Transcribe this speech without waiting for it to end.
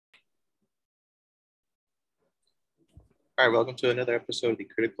All right, welcome to another episode of the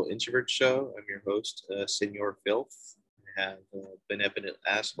Critical Introvert Show. I'm your host, Senor Filth. I have Benevolent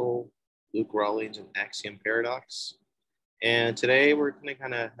Asshole, Luke Rawlings, and Axiom Paradox. And today we're going to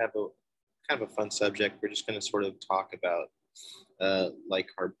kind of have a fun subject. We're just going to sort of talk about like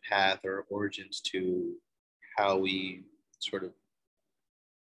our path or origins to how we sort of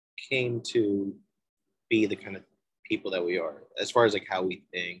came to be the kind of people that we are, as far as like how we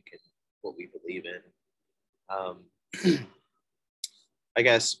think and what we believe in. I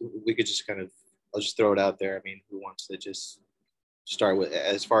guess we could just I'll just throw it out there. I mean, who wants to just start with,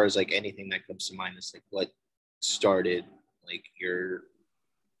 as far as like anything that comes to mind, is like what started like your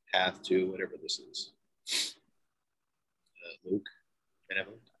path to whatever this is? Luke,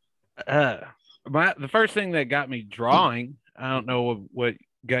 The first thing that got me drawing, I don't know what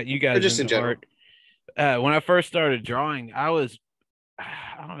got you guys just into art. When I first started drawing, I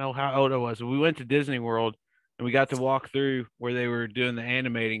don't know how old I was. We went to Disney World and we got to walk through where they were doing the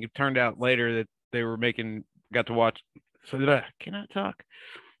animating. It turned out later that they were got to watch. So can I talk?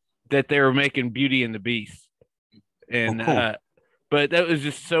 That they were making Beauty and the Beast. And, cool. But that was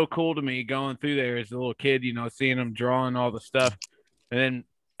just so cool to me going through there as a little kid, seeing them drawing all the stuff. And then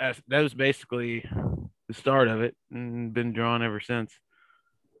that was basically the start of it, and been drawing ever since.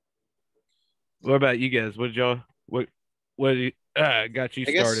 What about you guys? What got you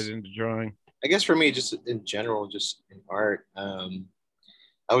started into drawing? I guess for me, just in general, just in art, I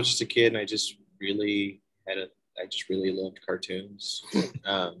was just a kid and I just really loved cartoons,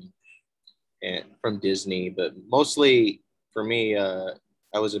 and from Disney, but mostly for me, I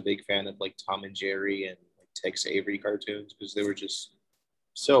was a big fan of like Tom and Jerry and like Tex Avery cartoons because they were just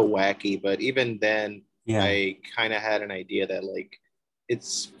so wacky. But even then, I kind of had an idea that like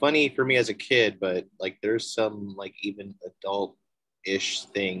it's funny for me as a kid, but like there's some like even adult-ish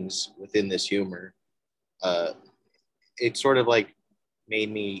things within this humor. It sort of like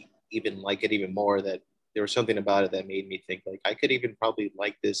made me even like it even more, that there was something about it that made me think like I could even probably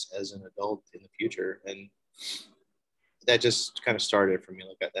like this as an adult in the future. And that just kind of started for me.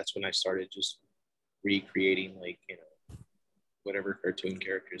 Like that's when I started just recreating like, whatever cartoon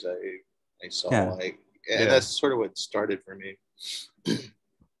characters I saw. That's sort of what started for me.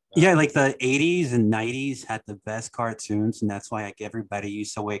 Like the 80s and 90s had the best cartoons, and that's why like everybody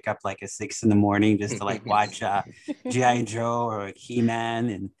used to wake up like at 6 a.m. just to like watch G.I. Joe or like He-Man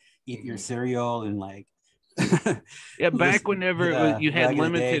and eat your cereal and like back whenever you had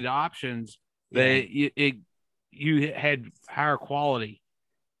limited options, you had higher quality.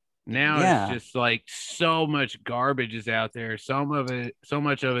 Now it's just like so much garbage is out there. So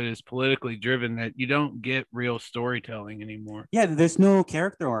much of it is politically driven that you don't get real storytelling anymore. There's no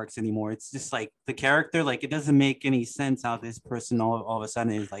character arcs anymore. It's just like the character, like it doesn't make any sense how this person all of a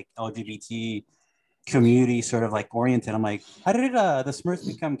sudden is like LGBT community sort of like oriented. I'm like, how did the Smurfs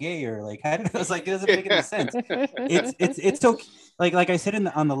become gay? Or like, how did I was like, it doesn't make any sense. It's so like I said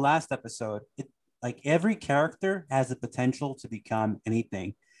on the last episode, like every character has the potential to become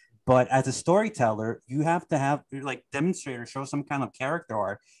anything. But as a storyteller, you have to have like demonstrate or show some kind of character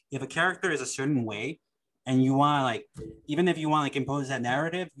arc. If a character is a certain way and you want to like, even if you want to like impose that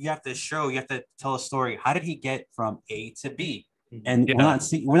narrative, you have to tell a story. How did he get from A to B? And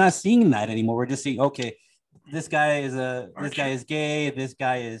we're not seeing that anymore. We're just seeing, okay, this guy is gay, this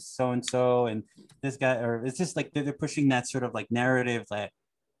guy is so-and-so, and this guy, or it's just like they're pushing that sort of like narrative that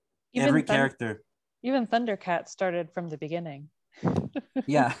every character. Even Thundercats started from the beginning.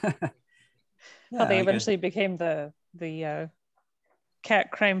 How they eventually became the cat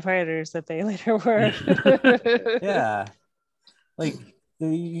crime fighters that they later were. Like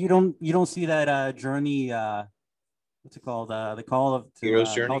you don't see that journey, what's it called, the call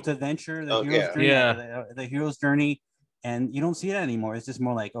to adventure, the hero's journey, and you don't see that anymore. It's just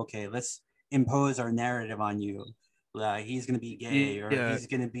more like, okay, let's impose our narrative on you. He's gonna be gay, or he's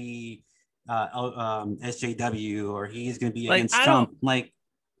gonna be SJW, or he's going to be against Trump. Like,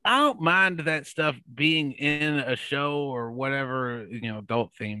 I don't mind that stuff being in a show or whatever, adult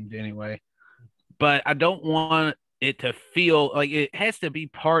themed anyway, but I don't want it to feel like it has to be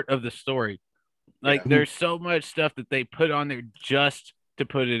part of the story. Like there's so much stuff that they put on there just to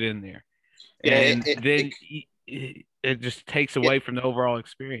put it in there. It just takes away from the overall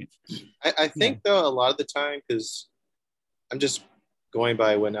experience. I think though, a lot of the time, because I'm just going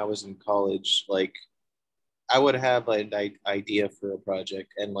by when I was in college, like I would have an idea for a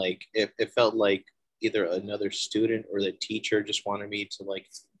project, and like it felt like either another student or the teacher just wanted me to like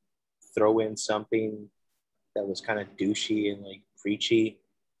throw in something that was kind of douchey and like preachy,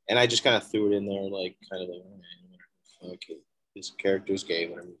 and I just kind of threw it in there, like kind of like, okay, this character's gay,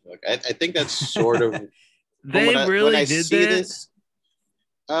 whatever. I think that's sort of They when really I did see that? this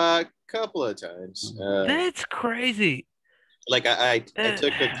a couple of times. That's crazy. Like I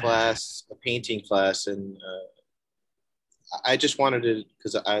took a class, a painting class, and I just wanted to,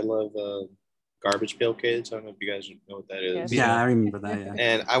 because I love Garbage Pail Kids. I don't know if you guys know what that is. Yes. Yeah, I remember that. Yeah.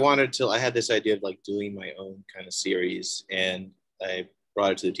 And I had this idea of like doing my own kind of series, and I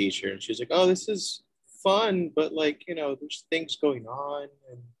brought it to the teacher, and she was like, "Oh, this is fun, but like, there's things going on,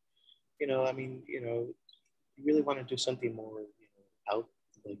 and I mean, you really want to do something more, out,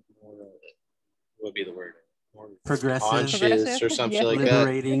 like more, what would be the word? More Progressive. conscious or something Yeah. like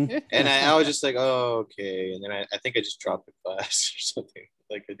Liberating. that." And I was just like, "Oh, okay." And then I think I just dropped the class or something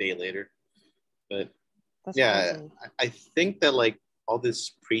like a day later. But That's yeah, crazy. I think that like all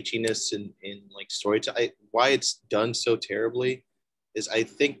this preachiness in like storytelling, why it's done so terribly is I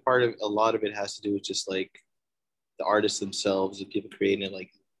think a lot of it has to do with just like the artists themselves, the people creating it,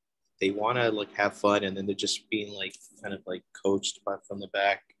 like they want to like have fun, and then they're just being like kind of like coached from the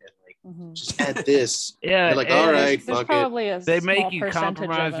back and like Mhm. just add this. Yeah, They're like, it- all There's, right, there's fuck it. probably a they small make you percentage of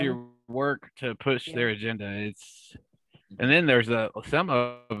compromise them. your work to push Yeah. their agenda. And then there's some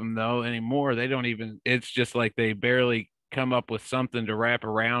of them though anymore. They don't even. It's just like they barely come up with something to wrap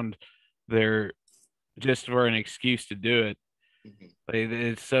around their just for an excuse to do it. Mhm.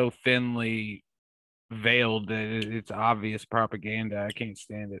 It's so thinly veiled that it's obvious propaganda. I can't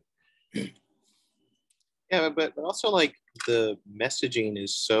stand it. Yeah, but also like the messaging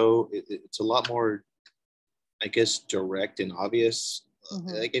is so it's a lot more, I guess, direct and obvious.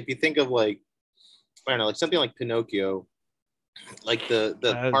 Mhm. Like if you think of like, I don't know, like something like Pinocchio, like the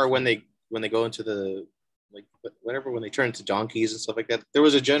part when they go into the like whatever, when they turn into donkeys and stuff like that, there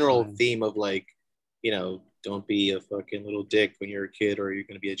was a general Right. theme of like, don't be a fucking little dick when you're a kid or you're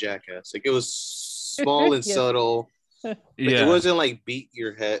gonna be a jackass. Like it was small and Yes. subtle. But it Yeah, wasn't like beat you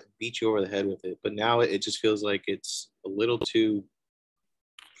over the head with it. But now it just feels like it's a little too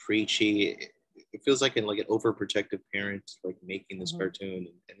preachy. It feels like an overprotective parent like making this Mhm. cartoon,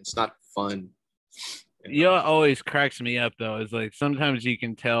 and it's not fun. you know what always cracks me up though is like sometimes you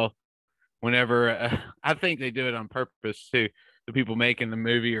can tell whenever I think they do it on purpose too. The people making the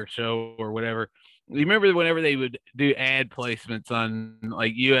movie or show or whatever. You remember whenever they would do ad placements on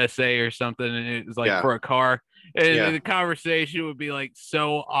like USA or something, and it was like Yeah. for a car, and Yeah. the conversation would be like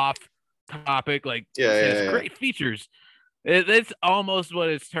so off topic, like Yeah, this has yeah, yeah. great features. It's almost what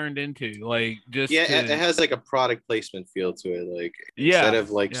it's turned into, like just Yeah, to, it has like a product placement feel to it. Like yeah, instead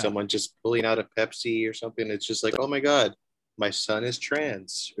of like yeah. someone just pulling out a Pepsi or something, it's just like, oh my God, my son is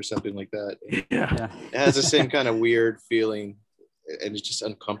trans or something like that. yeah. Yeah. It has the same kind of weird feeling, and it's just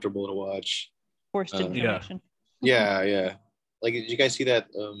uncomfortable to watch. Forced Yeah. information. Yeah, yeah. Like, did you guys see that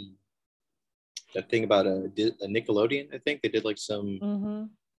that thing about a Nickelodeon? I think they did like some Mhm.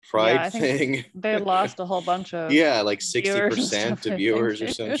 pride Yeah, I think thing. they lost a whole bunch of Yeah, like viewers and 60% stuff, of I viewers or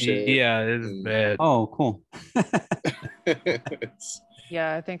think. some shit. Yeah, it's Mm. bad. Oh, cool.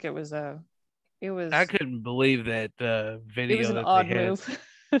 Yeah, I think it was I couldn't believe that it video was an that odd they had. move.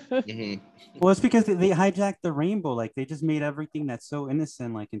 Mhm. Well, it's because they hijacked the rainbow. Like they just made everything that's so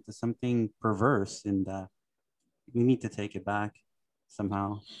innocent like into something perverse, and we need to take it back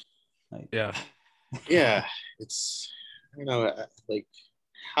somehow. Like, Yeah. Yeah, it's, like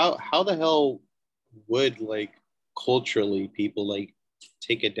how the hell would like culturally people like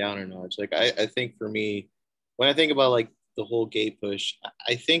take it down a notch? Like I think for me, when I think about like the whole gay push,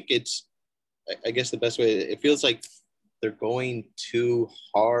 I think it's, I guess the best way, it feels like they're going too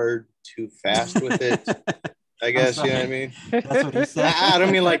hard, too fast with it. I guess, you know what I mean? That's what he said. I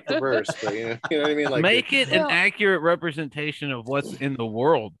don't mean like perverse, but you know what I mean? Like Make it Well- an accurate representation of what's in the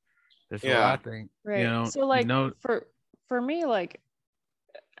world. That's what Yeah. I think. Right. You know, So like no, for me, like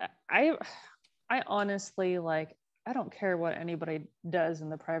I honestly like I don't care what anybody does in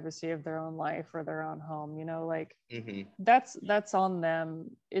the privacy of their own life or their own home, like Mhm. that's on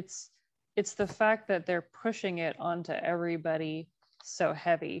them. It's the fact that they're pushing it onto everybody so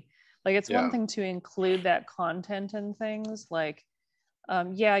heavy. Like it's one Yeah. thing to include that content and things like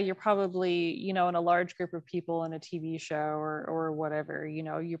yeah, you're probably, in a large group of people in a TV show or whatever,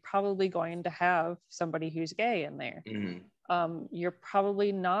 you're probably going to have somebody who's gay in there. Mhm. You're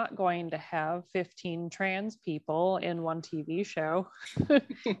probably not going to have 15 trans people in one TV show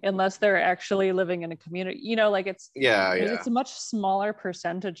unless they're actually living in a community, like Yeah, it's a much smaller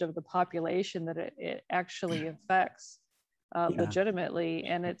percentage of the population that it actually affects legitimately.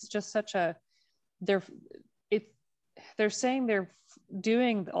 And it's just such a, they're saying they're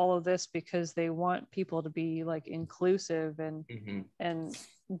doing all of this because they want people to be like inclusive Mhm.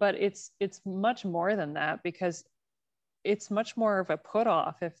 but it's much more than that, because it's much more of a put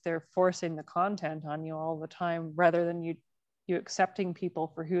off if they're forcing the content on you all the time, rather than you accepting people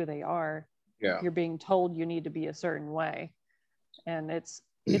for who they are. Yeah. You're being told you need to be a certain way. And it's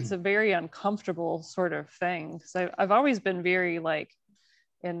a very uncomfortable sort of thing. So I've always been very like,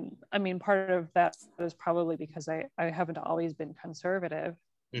 and I mean, part of that is probably because I haven't always been conservative.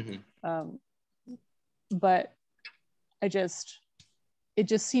 But it just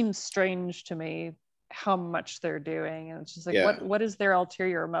seems strange to me how much they're doing. And it's just like, what is their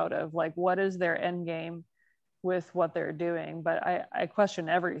ulterior motive? Like, what is their end game with what they're doing? But I question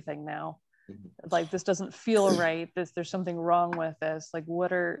everything now. Like, this doesn't feel right. There's something wrong with this. Like,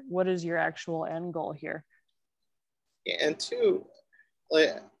 what is your actual end goal here? Yeah, and two, like,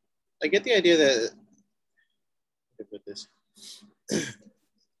 I get the idea that, with this,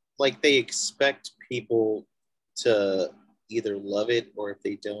 like, they expect people to either love it, or if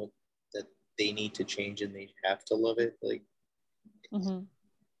they don't, that they need to change and they have to love it. Like,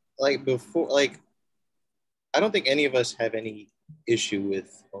 like before, like, I don't think any of us have any issue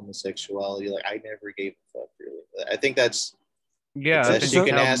with homosexuality. Like, I never gave a fuck, really. I think that's I think you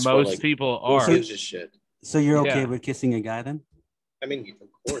can how ask most for, like, people are. Who gives a shit? So you're okay with kissing a guy then? I mean, of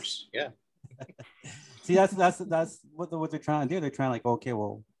course, yeah. See, that's what they're trying to do. They're trying, like, okay,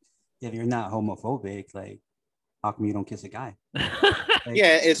 well, if you're not homophobic, like, how come you don't kiss a guy? Like,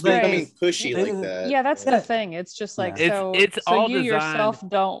 yeah, it's becoming pushy like that. Yeah, that's the thing. It's just like, so all you designed... yourself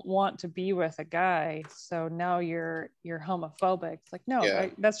don't want to be with a guy, so now you're homophobic. It's like, no,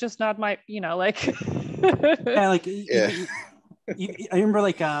 that's just not my, like. I remember,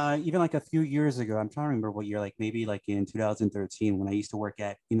 like, even like a few years ago, I'm trying to remember what year, like maybe like in 2013, when I used to work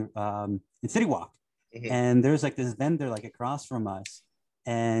at in City Walk, and there's like this vendor like across from us,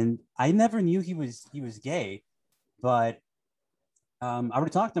 and I never knew he was gay, but I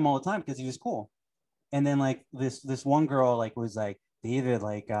would talk to him all the time because he was cool. And then like this one girl like was like, David,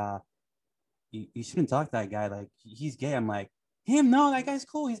 like you shouldn't talk to that guy, like he's gay. I'm like, no, that guy's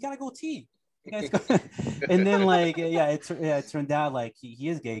cool, he's got a goatee. And then like it turned out like he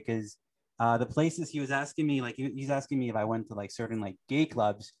is gay, because the places he was asking me, like he's asking me if I went to like certain like gay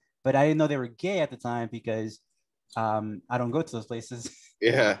clubs, but I didn't know they were gay at the time because I don't go to those places.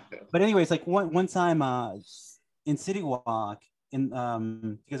 Yeah. But anyways, like one time in City Walk, in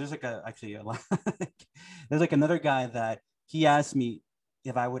because there's like a lot there's like another guy that he asked me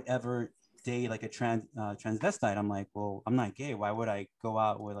if I would ever date like a transvestite. I'm like, well, I'm not gay, why would I go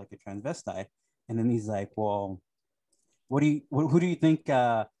out with like a transvestite? And then he's like, well, who do you think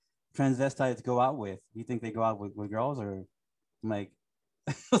transvestites go out with? Do you think they go out with girls? Or I'm like,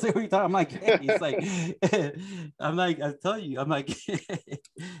 I was like, what are you talking? I'm like, hey. It's like, I'm like, I tell you, I'm like,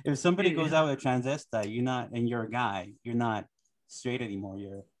 if somebody goes out with a transvestite, you're a guy, you're not straight anymore.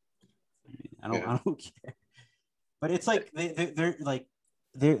 I don't care. But it's like they're like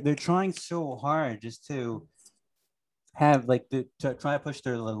they're trying so hard just to have like to try to push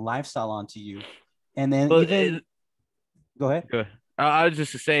their lifestyle onto you, and then go ahead. I was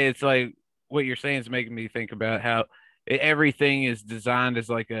just to say, it's like what you're saying is making me think about how everything is designed as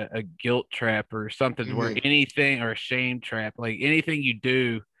like a guilt trap or something, where anything, or a shame trap, like anything you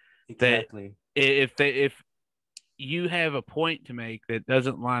do, exactly, that if you have a point to make that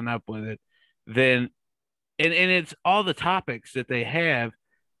doesn't line up with it, then and it's all the topics that they have,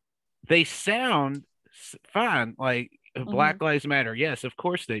 they sound fine, like Black Lives Matter, yes, of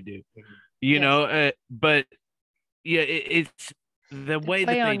course they do, you know, but yeah, it's the way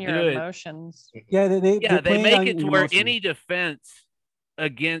that they do it. Emotions. Yeah, they make it to where any defense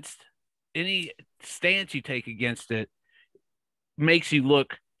against any stance you take against it makes you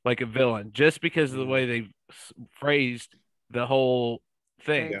look like a villain, just because of the way they phrased the whole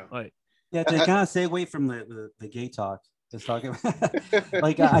thing. To kind of segue from the gay talk. Just talking about,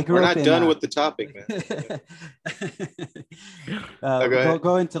 like I grew We're up not done with the topic, man.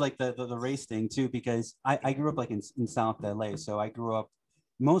 Go into like the race thing too, because I grew up like in South LA, so I grew up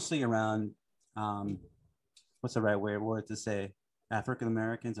mostly around what's the right word to say, African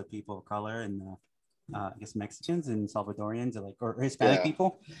Americans or people of color, and I guess Mexicans and Salvadorians, or Hispanic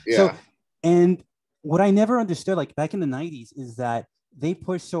people. So, and what I never understood, like back in the 90s, is that they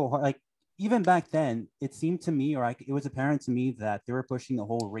pushed so hard, like even back then, it seemed to me, it was apparent to me, that they were pushing the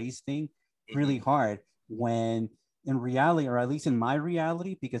whole race thing really hard, when in reality, or at least in my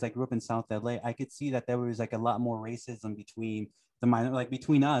reality, because I grew up in South LA, I could see that there was like a lot more racism between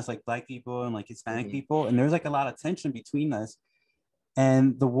between us, like Black people and like Hispanic people, and there's like a lot of tension between us.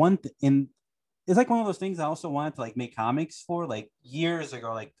 And it's like one of those things I also wanted to like make comics for, like years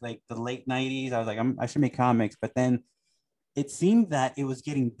ago, like the late 90s. I was like, I should make comics, but then it seemed that it was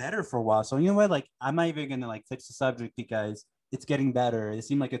getting better for a while. So you know what? Like, I'm not even gonna like fix the subject because it's getting better. It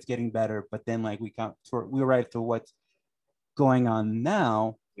seemed like it's getting better, but then like we arrived to what's going on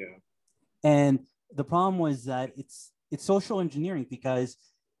now. Yeah. And the problem was that it's social engineering because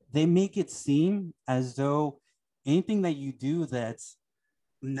they make it seem as though anything that you do that's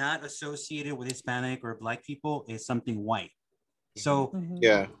not associated with Hispanic or Black people is something white. So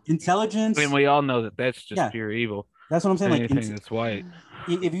Yeah. intelligence, And we all know that that's just Yeah. pure evil. that's what I'm saying. Like Anything that's white.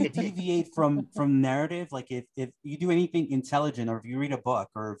 if you deviate from narrative, like if you do anything intelligent, or if you read a book,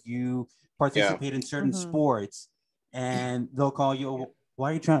 or if you participate in certain sports, and they'll call you,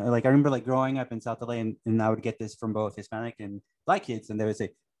 why are you trying? Like I remember like growing up in South LA, and I would get this from both Hispanic and Black kids, and they would say,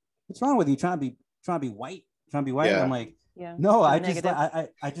 "What's wrong with you? Trying to be white? Trying to be white?" Yeah. I'm like, Yeah. no, I Negative.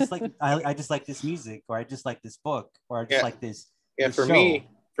 just like I just like this music, or I just like this book, or I just like this. Yeah, this for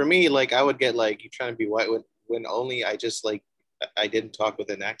show. me, like I would get like you trying to be white when only I just like I didn't talk with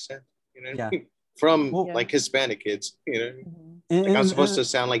an accent, you know, Yeah. from Well, like Hispanic kids, you know, and, like I was supposed and to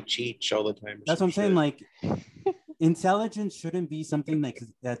sound like Cheech all the time. Or that's what some I'm saying. shit. Like, intelligence shouldn't be something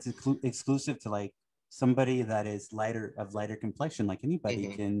that's exclusive to like somebody that is lighter complexion. Like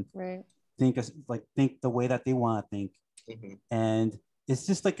anybody can Right. think the way that they want to think, and it's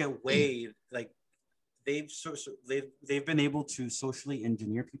just like a way like they've been able to socially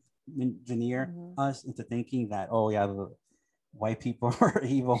engineer us into thinking that, oh yeah, the white people are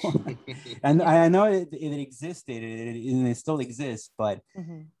evil. And I know it existed and it still exists, but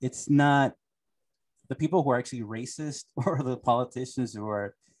it's not the people who are actually racist or the politicians who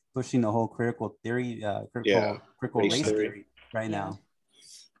are pushing the whole critical race theory right now,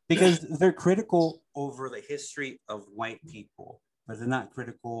 because they're critical over the history of white people, but they're not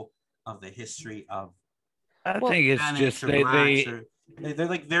critical of the history of I think it's Hispanics just or blacks, they're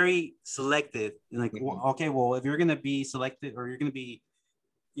like very selective. Like, okay, well, if you're gonna be selected, or you're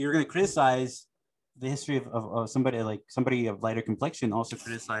gonna criticize the history of somebody of lighter complexion, also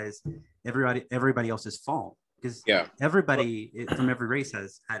criticize everybody else's fault, because everybody from every race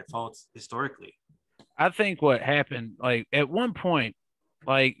has had faults historically. I think what happened, like at one point,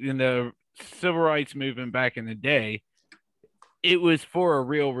 like in the civil rights movement back in the day, it was for a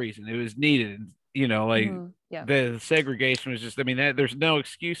real reason. It was needed, you know, like the segregation was just, I mean, there's no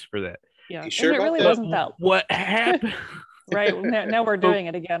excuse for that. Yeah. You sure and it really that? wasn't that. What happened? Right. Now we're doing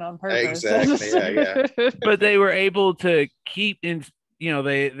it again on purpose. Exactly. Yeah. But they were able to keep in, you know,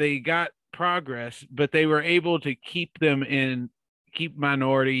 they got progress, but they were able to keep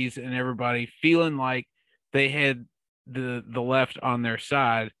minorities and everybody feeling like they had the left on their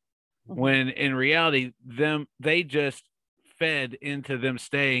side, when in reality they just fed into them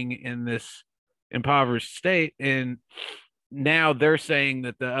staying in this impoverished state, and now they're saying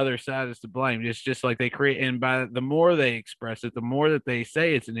that the other side is to blame. It's just like they create, and by the more they express it, the more that they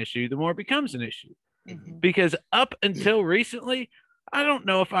say it's an issue, the more it becomes an issue. Because up until recently, I don't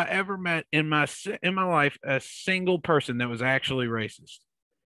know if I ever met in my life a single person that was actually racist.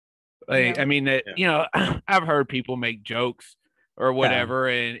 Like, I mean, that you know, I've heard people make jokes or whatever,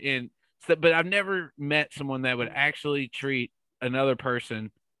 and but I've never met someone that would actually treat another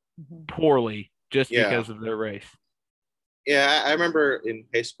person poorly just because of their race. Yeah, I remember in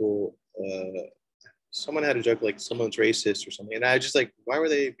high school, someone had a joke like someone's racist or something, and I just like, why were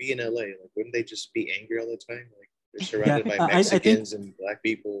they be in LA? Like, wouldn't they just be angry all the time? Like, they're surrounded by Mexicans and Black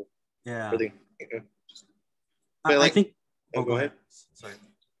people. Yeah. Really, you know, I think. Oh, go ahead. Sorry.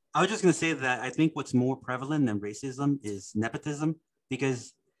 I was just going to say that I think what's more prevalent than racism is nepotism,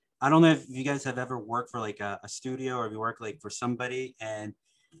 because I don't know if you guys have ever worked for like a studio, or if you work like for somebody and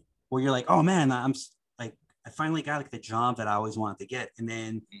where you're like, oh man, I finally got like the job that I always wanted to get. And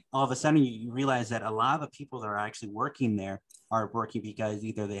then all of a sudden you realize that a lot of the people that are actually working there are working because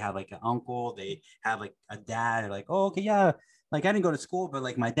either they have like an uncle, they have like a dad, or like, oh, okay, yeah, like I didn't go to school, but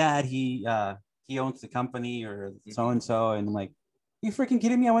like my dad, he owns the company or so-and-so. And I'm like, you freaking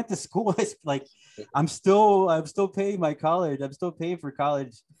kidding me? I went to school. It's like, I'm still paying my college. I'm still paying for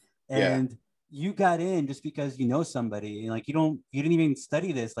college. And you got in just because you know somebody, and like, you didn't even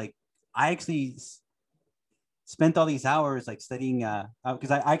study this. Like, I actually spent all these hours like studying,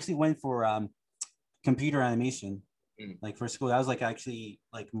 because I actually went for computer animation, like for school. That was like actually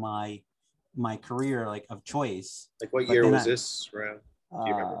like my career like of choice. Like, what year was this around? Do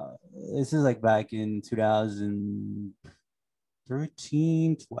you remember? This is like back in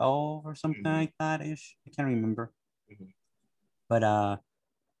 2013, 12 or something like that ish. I can't remember. But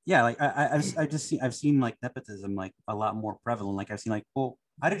yeah, like I've seen like nepotism like a lot more prevalent. Like I've seen like, well,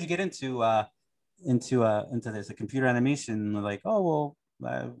 how did you get into this like computer animation? Like, oh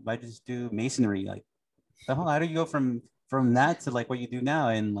well, I just do masonry. Like, how do you go from from that to like what you do now,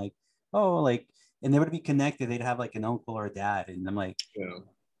 and like, oh, like, and they would be connected. They'd have like an uncle or a dad, and I'm like,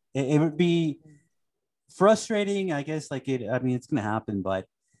 it would be frustrating, I guess. Like I mean, it's gonna happen, but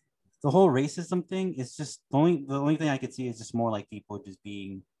the whole racism thing is just the only thing I could see is just more like people just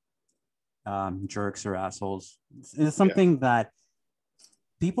being jerks or assholes. It's something that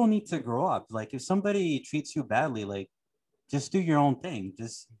people need to grow up. Like if somebody treats you badly, like just do your own thing.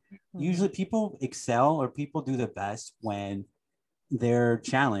 Just usually people excel or people do the best when they're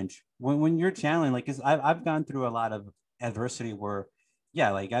challenged. When you're challenged, like, cause I've gone through a lot of adversity where,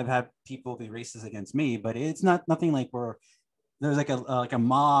 yeah, like I've had people be racist against me, but it's nothing like where there's like a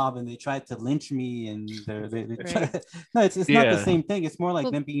mob and they tried to lynch me and they try Right. to, no, it's not the Yeah. same thing. It's more like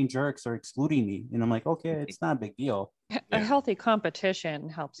Well- them being jerks or excluding me, and I'm like, okay, it's not a big deal. A healthy competition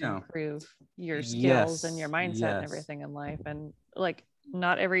helps Yeah. improve your skills and your Yes, mindset and yes. everything in life. And like,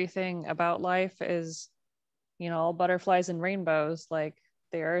 not everything about life is, all butterflies and rainbows. Like,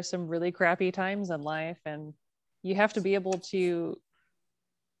 there are some really crappy times in life, and you have to be able to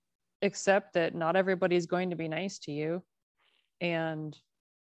accept that not everybody's going to be nice to you. And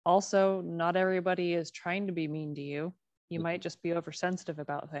also, not everybody is trying to be mean to you. You might just be oversensitive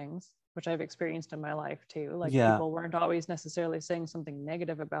about things, which I've experienced in my life too. Like, Yeah. people weren't always necessarily saying something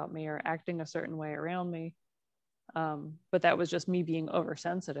negative about me or acting a certain way around me. But that was just me being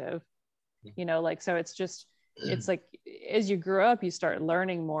oversensitive, like, so it's like, as you grow up, you start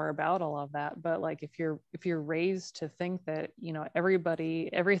learning more about all of that. But like, if you're raised to think that,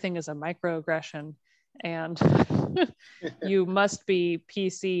 everything is a microaggression, and you must be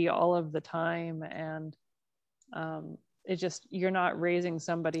PC all of the time, and you're not raising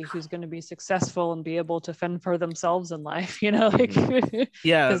somebody who's going to be successful and be able to fend for themselves in life, like,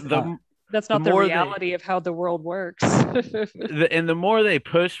 Yeah, 'cause that's not the reality of how the world works. and the more they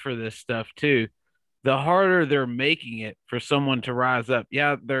push for this stuff too, the harder they're making it for someone to rise up.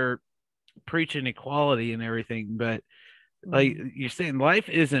 Yeah, they're preaching equality and everything, but like you're saying, life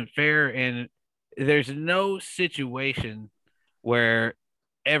isn't fair, and there's no situation where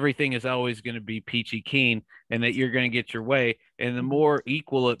everything is always going to be peachy keen and that you're going to get your way. And the more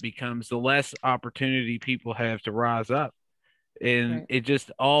equal it becomes, the less opportunity people have to rise up. And it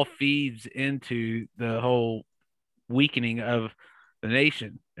just all feeds into the whole weakening of the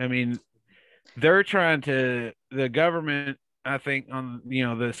nation. I mean, they're trying to, the government, I think, on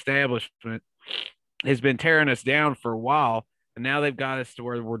the establishment has been tearing us down for a while, and now they've got us to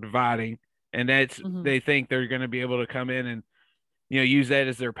where we're dividing, and that's they think they're going to be able to come in and use that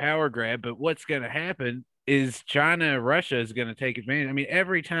as their power grab. But what's going to happen is China, Russia is going to take advantage. I mean,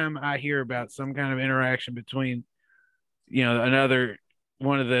 every time I hear about some kind of interaction between another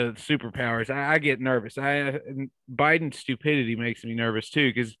one of the superpowers, I get nervous. Biden's stupidity makes me nervous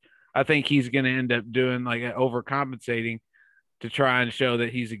too, because I think he's going to end up doing like overcompensating to try and show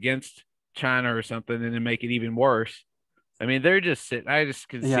that he's against China or something, and then make it even worse. I mean, they're just sitting. I just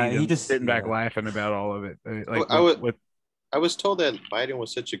can see them sitting back laughing about all of it. Like, I was told that Biden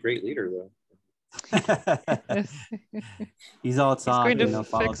was such a great leader, though. He's all talk. He's going to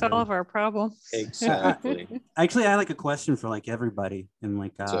fix all of our problems. Exactly. Actually, I like a question for like everybody, and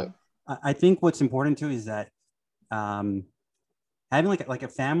like I think what's important too is that having like a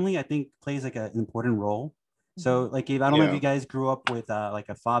family, I think, plays like an important role. So like, if I don't know if you guys grew up with like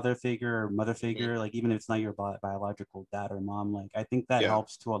a father figure or mother figure, like even if it's not your biological dad or mom, like I think that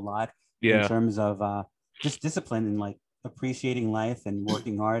helps to a lot in terms of just discipline and like appreciating life and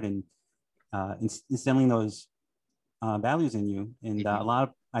working hard and instilling those values in you. And a lot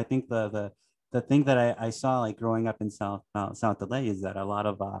of, I think the thing that I saw like growing up in South LA is that a lot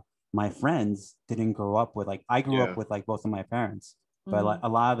of my friends didn't grow up with, like, I grew up with like both of my parents, but like a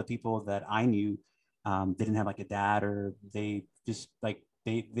lot of the people that I knew didn't have like a dad, or they just like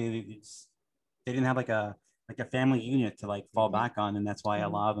they didn't have like a family unit to like fall back on, and that's why a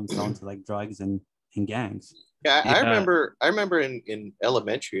lot of them fell into like drugs and gangs. Yeah, I remember in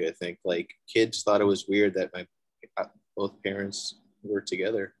elementary, I think, like, kids thought it was weird that my both parents were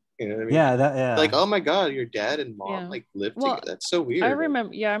together. You know what I mean? Yeah, like, oh my God, your dad and mom like lived together. That's so weird. I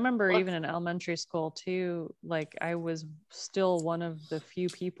remember even in elementary school too, like I was still one of the few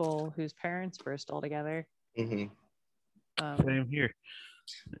people whose parents were still together. Same here.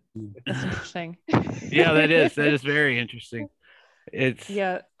 That's interesting. Yeah, that is very interesting. It's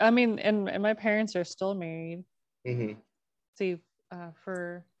I mean, and my parents are still married. See,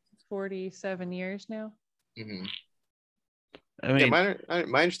 for 47 years now. I mean, mine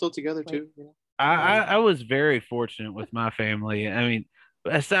are still together too. I was very fortunate with my family. I mean,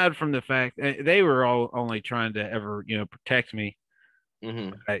 aside from the fact they were all only trying to ever protect me,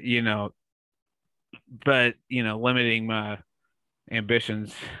 but limiting my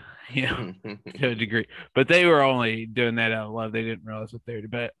ambitions, to a degree. But they were only doing that out of love. They didn't realize what they were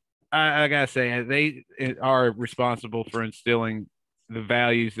doing. But I gotta say, they are responsible for instilling the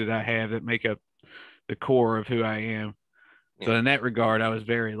values that I have that make up the core of who I am. So in that regard, I was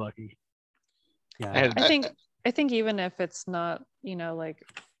very lucky. Yeah. I think even if it's not, like,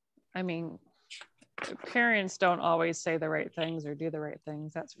 I mean, parents don't always say the right things or do the right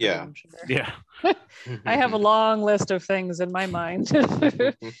things. That's for damn sure. Yeah. I have a long list of things in my mind.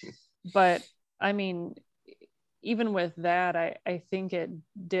 But I mean, even with that, I think it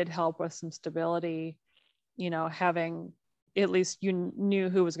did help with some stability, having at least you knew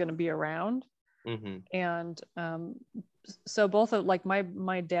who was going to be around. And so both of like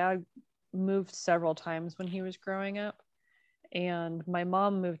my dad moved several times when he was growing up, and my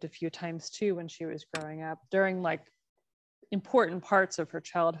mom moved a few times too when she was growing up during like important parts of her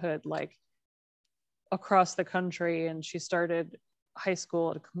childhood, like across the country. And she started high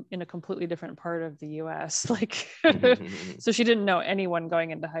school in a completely different part of the US, like so she didn't know anyone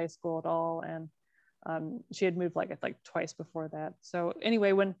going into high school at all. And she had moved like twice before that. So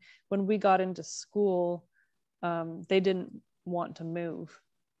anyway, when we got into school, they didn't want to move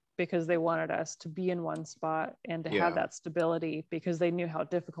because they wanted us to be in one spot and to have that stability, because they knew how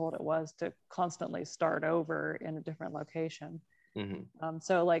difficult it was to constantly start over in a different location.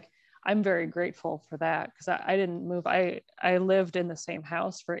 So like, I'm very grateful for that, because I didn't move. I lived in the same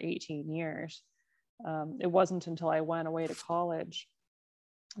house for 18 years. It wasn't until I went away to college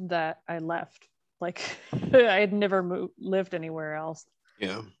that I left. Like I had never lived anywhere else.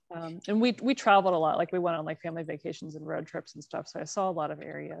 Yeah. And we traveled a lot. Like we went on like family vacations and road trips and stuff. So I saw a lot of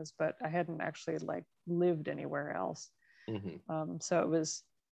areas, but I hadn't actually like lived anywhere else. So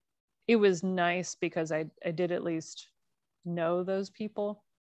it was nice because I did at least know those people.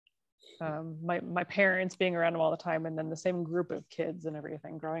 My parents being around them all the time, and then the same group of kids and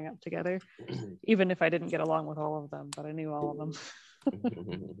everything growing up together, even if I didn't get along with all of them, but I knew all of them.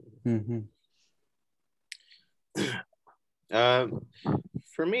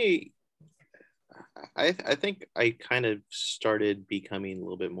 For me, I think I kind of started becoming a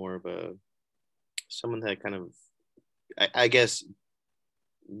little bit more of someone that kind of, I guess,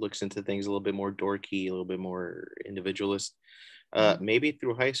 looks into things a little bit more dorky, a little bit more individualist. Maybe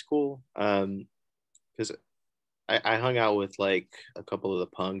through high school, because I hung out with like a couple of the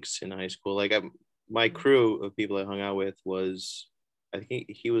punks in high school. Like my crew of people I hung out with was, I think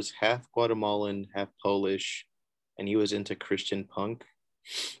he was half Guatemalan, half Polish, and he was into Christian punk.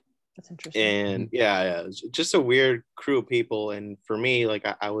 That's interesting. And yeah, just a weird crew of people. And for me, like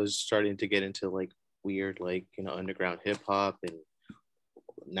I was starting to get into like weird, like underground hip hop and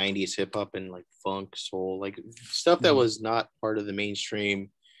 90s hip hop and like funk, soul, like stuff that was not part of the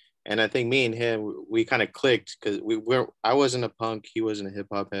mainstream. And I think me and him, we kind of clicked because I wasn't a punk, he wasn't a hip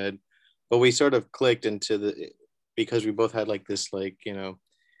hop head, but we sort of clicked because we both had like this, like,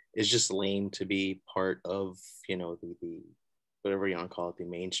 it's just lame to be part of, the whatever you want to call it, the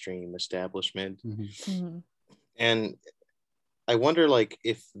mainstream establishment. And I wonder like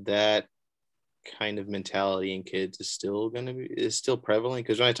if that kind of mentality in kids is still prevalent,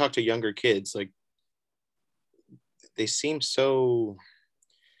 because when I talk to younger kids, like they seem so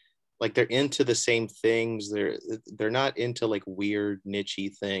like they're into the same things. They're not into like weird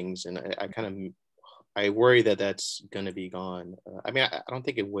nichey things, and I worry that that's gonna be gone. I mean, I don't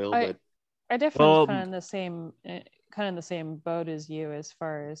think it will, but I definitely kind of in the same boat as you, as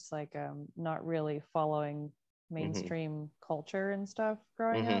far as like not really following mainstream culture and stuff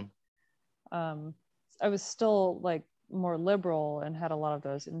growing up. I was still like more liberal and had a lot of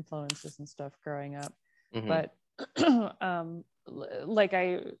those influences and stuff growing up, but like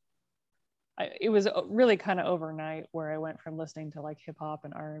it was really kind of overnight where I went from listening to like hip hop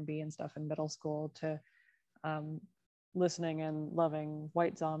and R&B and stuff in middle school to listening and loving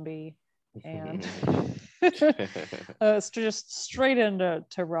White Zombie and just straight into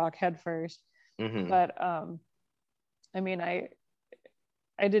rock head first. But I mean, I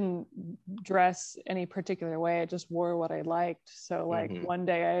didn't dress any particular way. I just wore what I liked. So like one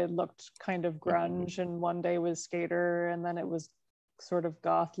day I looked kind of grunge and one day was skater, and then it was sort of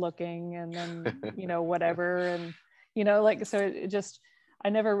goth looking, and then whatever, and like, so it just, I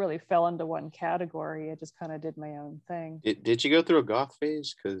never really fell into one category. I just kind of did my own thing. Did you go through a goth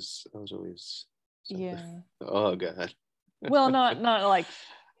phase? Because I was always something. Yeah. Oh god. Well, not like,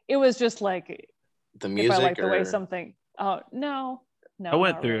 it was just like the music, if I like the way something. Oh no, I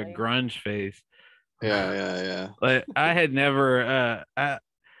went through really. a grunge phase. Yeah. Like I had never I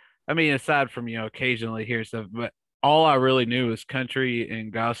mean, aside from occasionally hear stuff, but all I really knew was country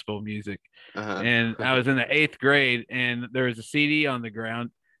and gospel music. And I was in the 8th grade, and there was a CD on the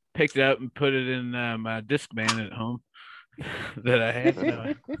ground. Picked it up and put it in my Discman at home that I had.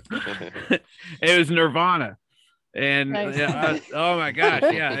 It was Nirvana, and Nice. oh my gosh,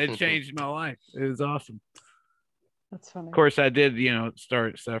 yeah, it changed my life. It was awesome. That's funny. Of course, I did,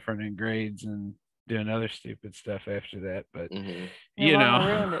 start suffering in grades and doing other stupid stuff after that, but Nirvana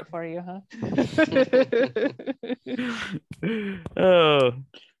ruined it for you, huh? Oh,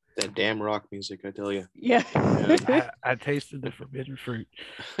 that damn rock music, I tell you. Yeah. I tasted the forbidden fruit.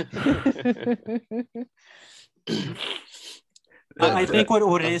 I think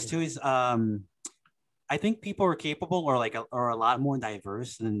what it is too is I think people are capable or are a lot more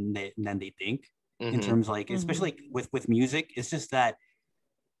diverse than they think in terms of especially with music. It's just that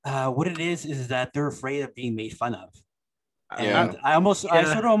what it is that they're afraid of being made fun of. And I sort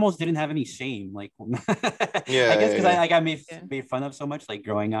of almost didn't have any shame, I guess because I got made fun of so much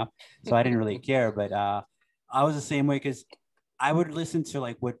growing up, so I didn't really care. But I was the same way because I would listen to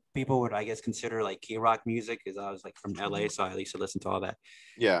what people would, I guess, consider K-rock music, because I was from LA, so I used to listen to all that.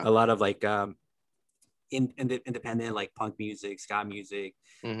 Yeah, a lot of independent punk music, ska music.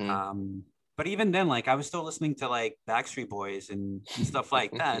 But even then, I was still listening to Backstreet Boys and stuff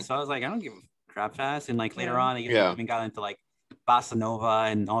like that. So I was I don't give a crap fast. And later on, I even got into bossa nova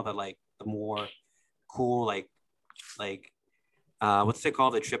and all the the more cool what's it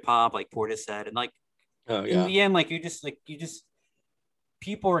called, the trip hop, Portishead, and in the end, you just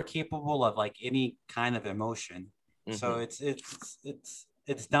people are capable of any kind of emotion. So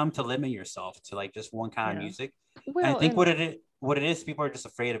it's dumb to limit yourself to just one kind of music. Well, and I think what it is, people are just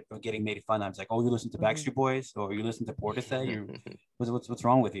afraid of getting made fun of. It's oh, you listen to Backstreet Boys, or you listen to Portishead, what's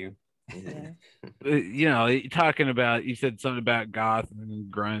wrong with you? Talking about, you said something about goth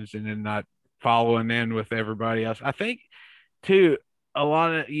and grunge and then not following in with everybody else. I think too,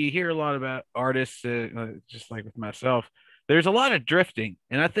 you hear a lot about artists, just like with myself, there's a lot of drifting,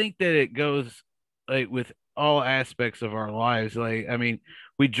 and I think that it goes with all aspects of our lives. I mean,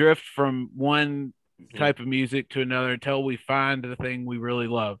 we drift from one type of music to another until we find the thing we really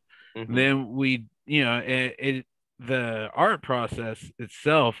love. Then we, the art process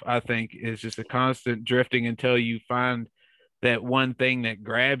itself, I think, is just a constant drifting until you find that one thing that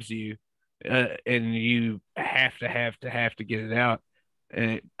grabs you, and you have to get it out.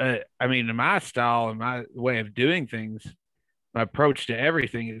 And I mean, my style and my way of doing things, my approach to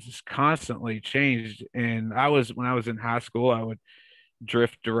everything is just constantly changed. And when I was in high school, I would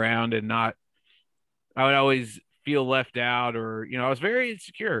drift around and I would always feel left out, or I was very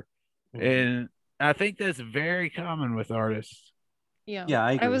insecure. And I think that's very common with artists. Yeah,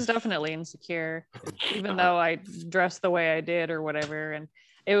 I was definitely insecure, even though I dressed the way I did or whatever. And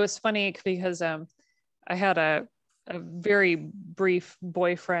it was funny because I had a very brief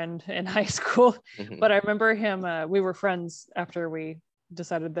boyfriend in high school, but I remember him, we were friends after we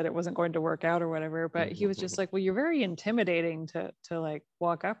decided that it wasn't going to work out or whatever, but he was just well, you're very intimidating to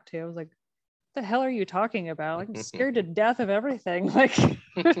walk up to. I was like, what the hell are you talking about? I'm scared to death of everything. But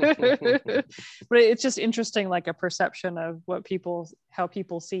it's just interesting, a perception of how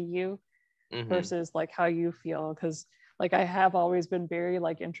people see you versus how you feel. Because I have always been very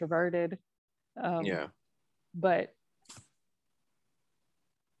introverted. But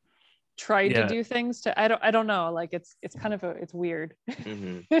tried to do things to, I don't know, it's kind of it's weird.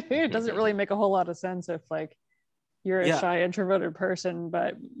 It doesn't really make a whole lot of sense if you're a shy introverted person,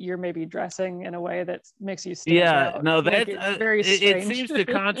 but you're maybe dressing in a way that makes you stand out. No, that's very strange. It seems to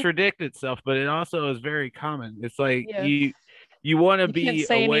contradict itself, but it also is very common. It's you want to be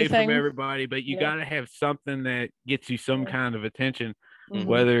away from everybody, but you got to have something that gets you some kind of attention,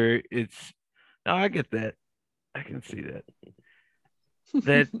 whether it's, no, I get that. I can see that.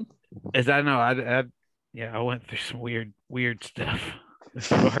 That, as I know, I went through some weird stuff as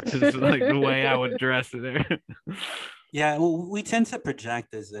far as the way I would dress there. Yeah, well, we tend to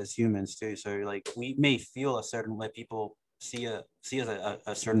project as humans too. So we may feel a certain way, people see us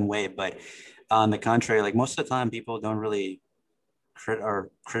a certain way, but on the contrary, most of the time people don't really are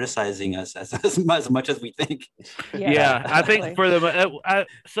criticizing us as much as we think. Yeah, I think for I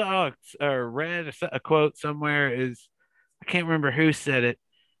saw or read a quote somewhere, is, I can't remember who said it,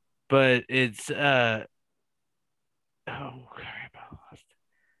 but it's oh crap, I lost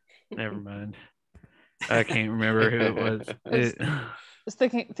it. Never mind. I can't remember who it was. I was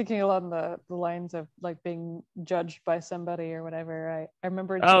thinking along the lines of being judged by somebody or whatever. I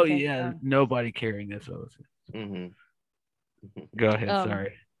remember. Nobody carrying this. Go ahead.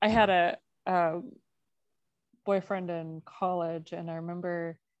 Sorry. I had a boyfriend in college, and I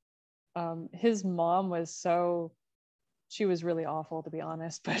remember his mom was so she was really awful, to be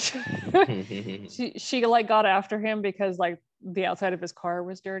honest, but she like got after him because like the outside of his car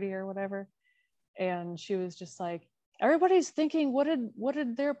was dirty or whatever, and she was just like, everybody's thinking, what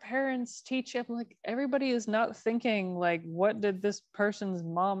did their parents teach him? Like, everybody is not thinking like, what did this person's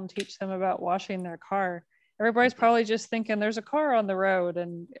mom teach them about washing their car? Everybody's probably just thinking there's a car on the road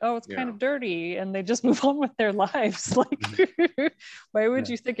and oh, it's kind of dirty, and they just move on with their lives. Like, why would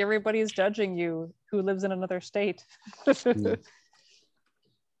you think everybody's judging you who lives in another state?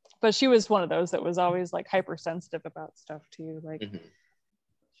 But she was one of those that was always like hypersensitive about stuff too. Like,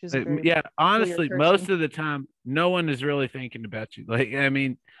 she was honestly, most of the time, no one is really thinking about you. Like, I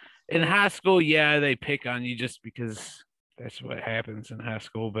mean, in high school, they pick on you just because that's what happens in high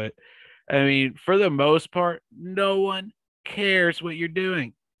school. But I mean, for the most part, no one cares what you're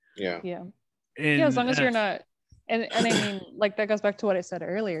doing. And, as long as you're not, and I mean, like, that goes back to what I said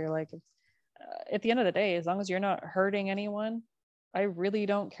earlier. Like, at the end of the day, as long as you're not hurting anyone, I really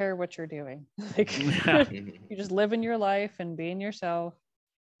don't care what you're doing. Like, you just living your life and being yourself,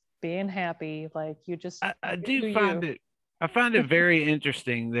 being happy. Like, you just, I find it very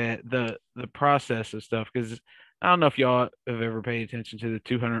interesting that the process of stuff, because I don't know if y'all have ever paid attention to the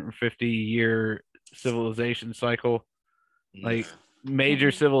 250-year civilization cycle. Like,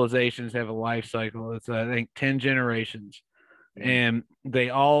 major civilizations have a life cycle. It's, I think, 10 generations, and they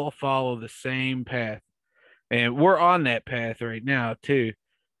all follow the same path. And we're on that path right now too.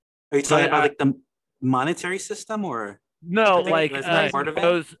 Are you talking about like the monetary system, or no? Like, part of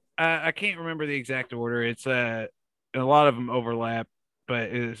those, I can't remember the exact order. It's a lot of them overlap, but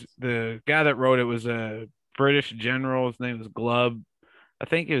is the guy that wrote it was a British general. His name was Glubb. I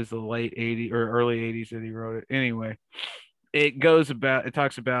think it was the late 80s or early 80s that he wrote it. Anyway, it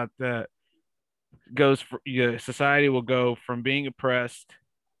talks about society will go from being oppressed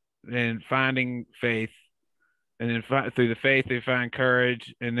and finding faith, and then through the faith they find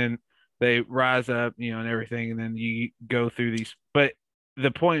courage, and then they rise up, and everything, and then you go through these. But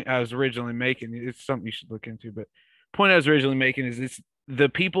the point I was originally making, it's something you should look into, but the point I was originally making is it's the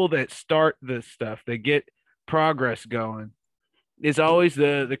people that start this stuff, that get progress going, is always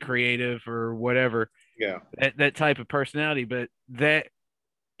the creative or whatever, that type of personality. But that,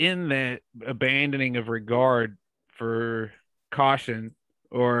 in that abandoning of regard for caution,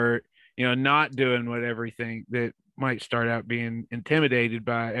 or not doing what everything that might start out being intimidated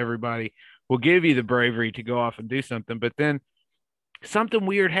by everybody, will give you the bravery to go off and do something. But then something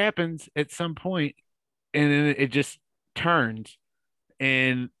weird happens at some point, and then it just turns,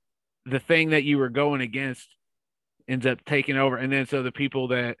 and the thing that you were going against ends up taking over. And then so the people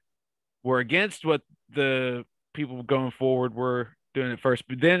that were against what the people going forward were doing at first,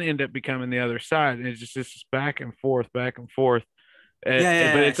 but then end up becoming the other side, and it's just this back and forth. But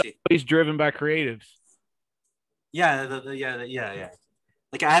it's always driven by creatives.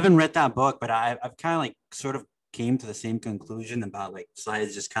 Like, I haven't read that book, but I've kind of like sort of came to the same conclusion about like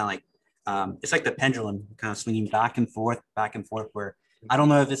society just kind of like it's like the pendulum kind of swinging back and forth, where I don't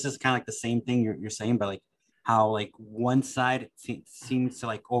know if this is kind of like the same thing you're saying, but like how like one side seems to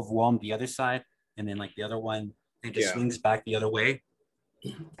like overwhelm the other side, and then like the other one, it just swings back the other way.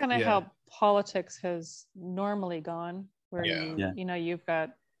 Kind of how politics has normally gone, where you've got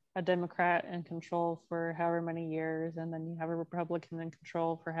a Democrat in control for however many years, and then you have a Republican in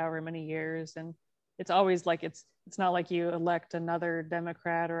control for however many years, and it's always like it's not like you elect another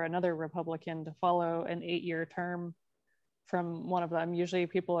Democrat or another Republican to follow an 8-year term from one of them. Usually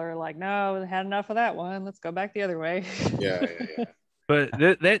people are like, no, we had enough of that one, let's go back the other way. But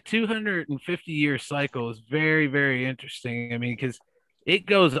that 250-year cycle is very, very interesting. I mean, because it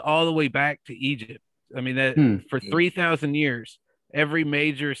goes all the way back to Egypt. I mean, that for 3,000 years, every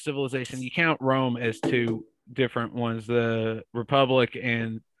major civilization, you count Rome as two different ones, the Republic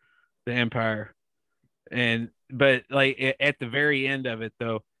and the Empire. But like at the very end of it,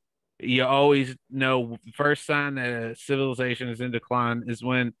 though, you always know the first sign that a civilization is in decline is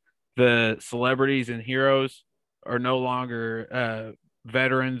when the celebrities and heroes are no longer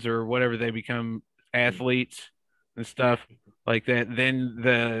veterans or whatever. They become athletes and stuff like that. Then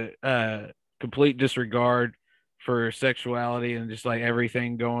the complete disregard for sexuality and just like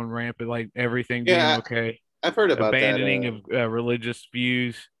everything going rampant, like everything being okay. I've heard about abandoning that. of religious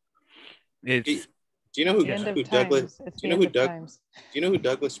views. It's do you know who Douglas? Do you know who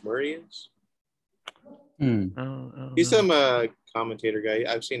Douglas Murray is? He's some commentator guy.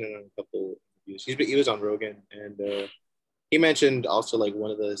 I've seen him on a couple interviews. He was on Rogan, and he mentioned also like one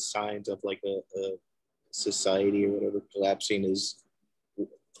of the signs of like a society or whatever collapsing is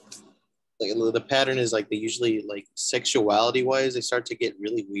like the pattern is like they usually like sexuality wise they start to get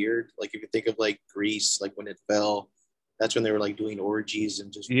really weird. Like if you think of like Greece, like when it fell, that's when they were like doing orgies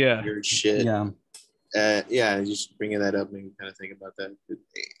and just Yeah. weird shit. Yeah. Just bringing that up made me kind of think about that,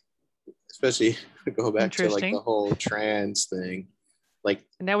 especially go back to like Interesting. the whole trans thing. Like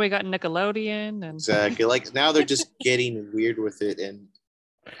And now we got Nickelodeon and exactly, like now they're just getting weird with it, and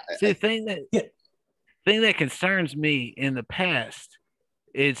See, the thing that concerns me in the past,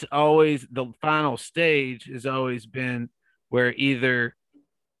 it's always the final stage has always been where either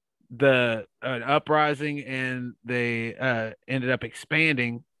the an uprising and they ended up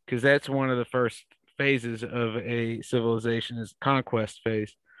expanding, because that's one of the first phases of a civilization is conquest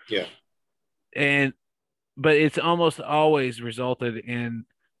phase. Yeah. But it's almost always resulted in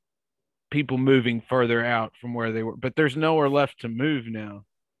people moving further out from where they were, but there's nowhere left to move now.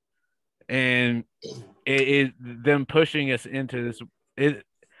 And it them pushing us into this,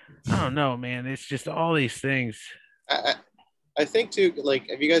 I don't know, man. It's just all these things. I think too, like,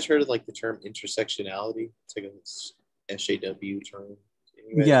 have you guys heard of like the term intersectionality? It's like a SAW term.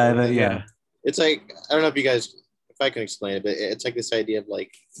 Yeah. It's like, I don't know if you guys, if I can explain it, but it's like this idea of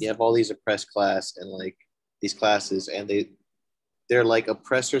like, you have all these oppressed class and like these classes, and they're like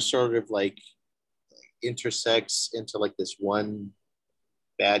oppressors sort of like intersects into like this one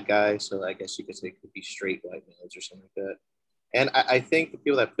bad guy. So I guess you could say it could be straight white males or something like that. And I think the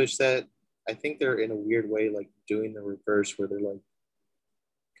people that push that, I think they're in a weird way like doing the reverse, where they're like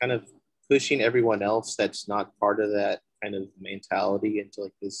kind of pushing everyone else that's not part of that kind of mentality into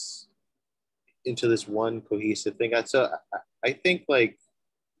like this, into this one cohesive thing. So I think like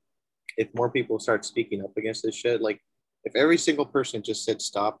if more people start speaking up against this shit, like if every single person just said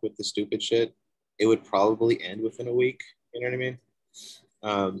stop with the stupid shit, it would probably end within a week. You know what I mean?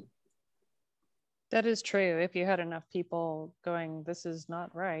 that is true. If you had enough people going, this is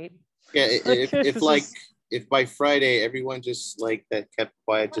not right. Yeah, if by Friday everyone just like that kept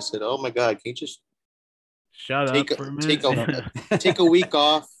quiet, just said, "Oh my God, can you just shut up for a minute? Take a week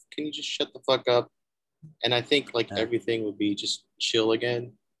off? Can you just shut the fuck up?" And I think like everything would be just chill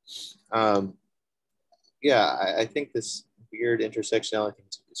again. I think this weird intersectionality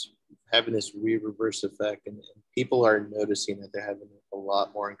is having this weird reverse effect, and people are noticing that they're having a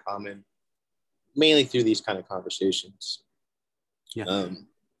lot more in common, mainly through these kind of conversations. Yeah.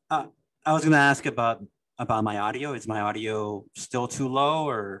 I was gonna ask about my audio. Is my audio still too low,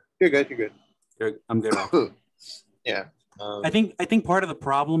 or you're good? I'm good. Yeah. I think part of the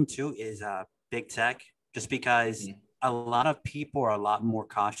problem too is big tech, just because a lot of people are a lot more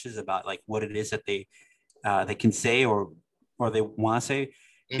cautious about like what it is that they can say or they want to say,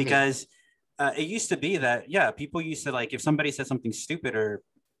 because it used to be that people used to like if somebody said something stupid or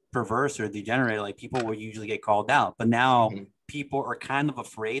perverse or degenerate, like people would usually get called out, but now people are kind of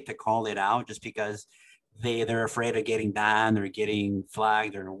afraid to call it out just because they're afraid of getting banned or getting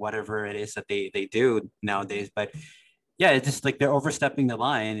flagged or whatever it is that they do nowadays. But yeah, it's just like they're overstepping the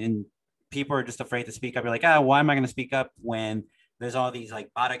line, and people are just afraid to speak up. You're like, why am I going to speak up when there's all these like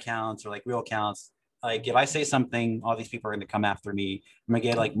bot accounts or like real accounts? Like if I say something, all these people are going to come after me. I'm going to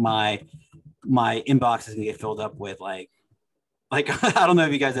get like my inbox is going to get filled up with like I don't know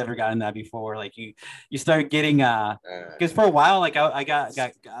if you guys ever gotten that before. Like you start getting because for a while like I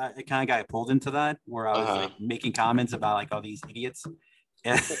kind of got pulled into that where I was like making comments about like all these idiots.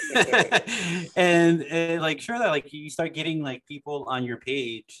 and like sure that like you start getting like people on your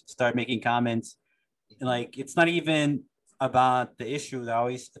page start making comments, and like it's not even about the issue. They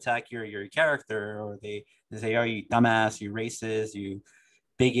always attack your character, or they say, "Oh, you dumbass, you racist, you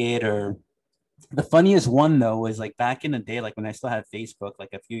bigot." Or the funniest one though was like back in the day, like when I still had Facebook,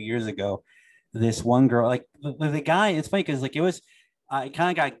 like a few years ago, this one girl, like the guy. It's funny because like it was, I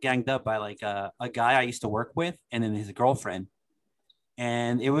kind of got ganged up by like a guy I used to work with, and then his girlfriend.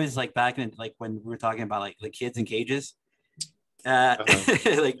 And it was like back in like when we were talking about like the kids in cages,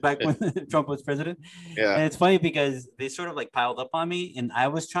 like back when Trump was president. Yeah. And it's funny because they sort of like piled up on me, and I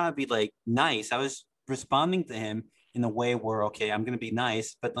was trying to be like nice. I was responding to him in a way where okay, I'm gonna be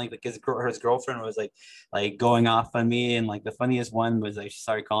nice, but like his girlfriend was like going off on me, and like the funniest one was like she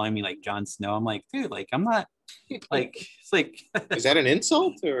started calling me like Jon Snow. I'm like, dude, like I'm not like it's like is that an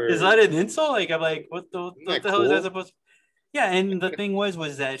insult or is that an insult? Like I'm like what the hell is that supposed to? Yeah, and the thing was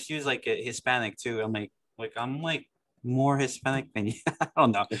that she was like a Hispanic too. I'm like more Hispanic than you. I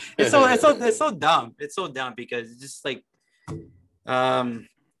don't know. It's so dumb. It's so dumb because it's just like after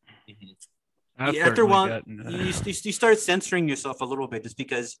a while you start censoring yourself a little bit just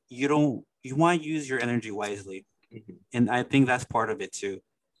because you want to use your energy wisely, and I think that's part of it too.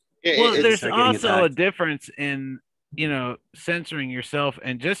 Well, there's also a difference in censoring yourself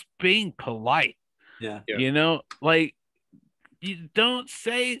and just being polite. Yeah. Like. you don't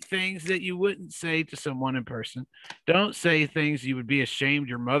say things that you wouldn't say to someone in person. Don't say things you would be ashamed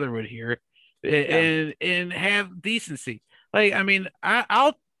your mother would hear, and have decency. Like, I mean,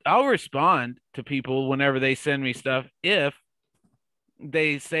 I'll respond to people whenever they send me stuff if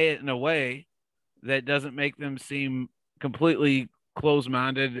they say it in a way that doesn't make them seem completely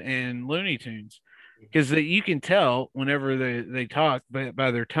closed-minded and Looney Tunes, because you can tell whenever they talk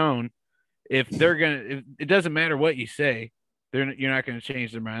by their tone if it doesn't matter what you say, you're not going to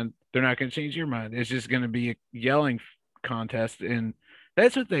change their mind. They're not going to change your mind. It's just going to be a yelling contest, and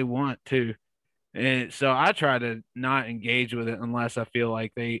that's what they want too. And so I try to not engage with it unless I feel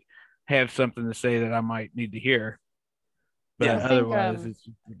like they have something to say that I might need to hear. But Yeah. otherwise, it's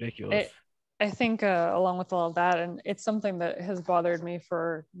ridiculous. I think along with all of that, and it's something that has bothered me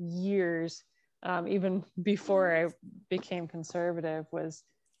for years, even before I became conservative, was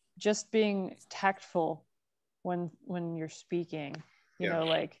just being tactful when you're speaking. You know,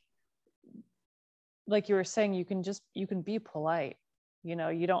 like you were saying, you can be polite. You know,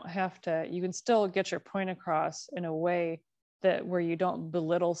 you don't have to. You can still get your point across in a way where you don't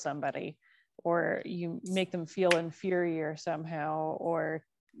belittle somebody, or you make them feel inferior somehow, or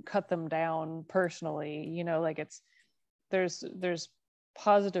cut them down personally. You know, like there's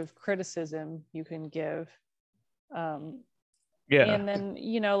positive criticism you can give, and then,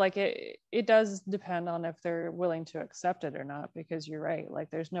 you know, like it does depend on if they're willing to accept it or not, because you're right, like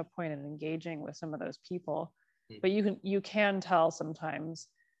there's no point in engaging with some of those people. But you can tell sometimes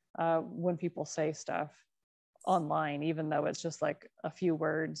when people say stuff online, even though it's just like a few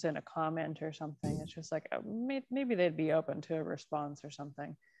words in a comment or something. It's just like maybe they'd be open to a response or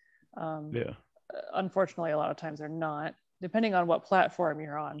something. Unfortunately, a lot of times they're not, depending on what platform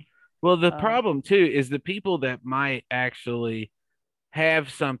you're on. Well, the problem too is the people that might actually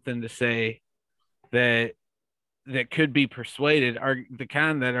have something to say that could be persuaded are the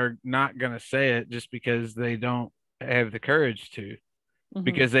kind that are not going to say it just because they don't have the courage to,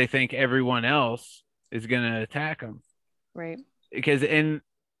 because they think everyone else is going to attack them. Right. Because, and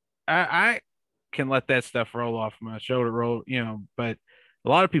I can let that stuff roll off my shoulder, you know, but a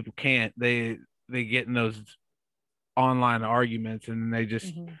lot of people can't. They get in those online arguments and they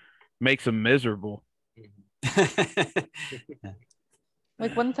just makes them miserable.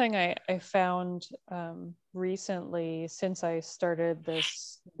 Like one thing I found recently, since I started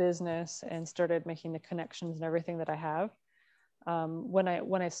this business and started making the connections and everything that I have, when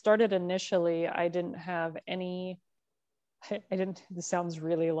I started initially, I didn't have any. This sounds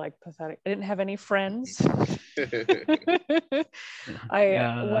really like pathetic. I didn't have any friends. When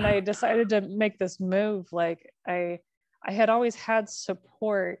I decided to make this move, like I had always had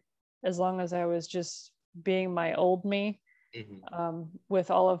support as long as I was just being my old me.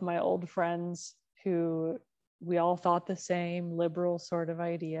 With all of my old friends who we all thought the same liberal sort of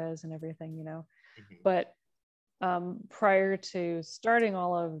ideas and everything, you know. But prior to starting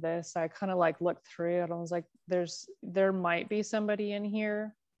all of this, I kind of like looked through it and I was like, there might be somebody in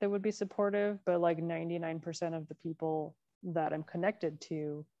here that would be supportive, but like 99% of the people that I'm connected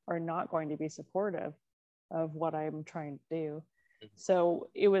to are not going to be supportive of what I'm trying to do. So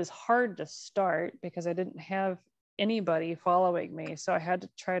it was hard to start because I didn't have anybody following me. So I had to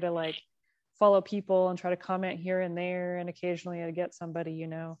try to like follow people and try to comment here and there, and occasionally I'd get somebody, you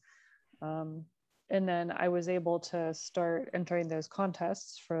know. And then I was able to start entering those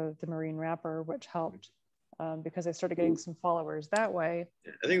contests for the Marine Wrapper, which helped because I started getting some followers that way.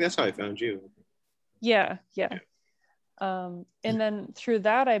 I think that's how I found you. Yeah. And then through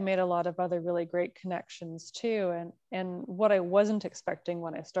that, I made a lot of other really great connections too. And what I wasn't expecting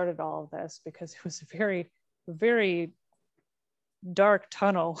when I started all of this, because it was a very, very dark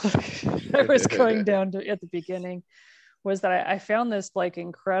tunnel I was going down to at the beginning, was that I found this like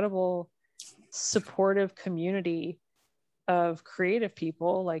incredible supportive community of creative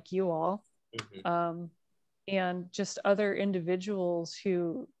people like you all, and just other individuals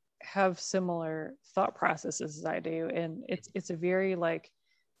who have similar thought processes as I do. And it's a very like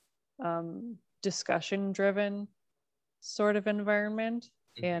discussion driven sort of environment,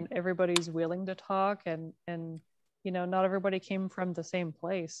 and everybody's willing to talk, and you know, not everybody came from the same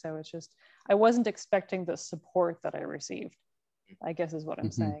place. So it's just, I wasn't expecting the support that I received, I guess is what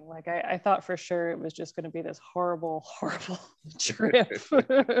I'm saying. Like I thought for sure it was just going to be this horrible trip.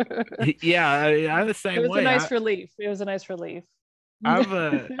 Yeah, I'm the same way. It was a nice relief. It was a nice relief.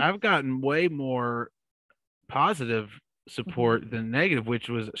 I've gotten way more positive support than negative, which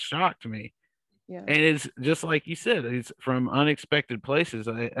was a shock to me. Yeah. And it's just like you said, it's from unexpected places.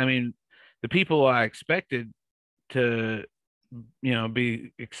 I mean, the people I expected to, you know,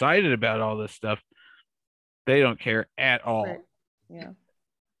 be excited about all this stuff, they don't care at all. Yeah.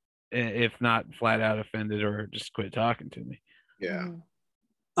 if not flat out offended or just quit talking to me. Yeah. Mhm.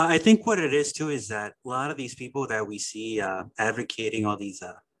 I think what it is too is that a lot of these people that we see advocating all these,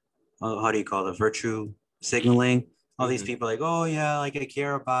 how do you call it, virtue signaling? All these Mhm. people like, oh yeah, like I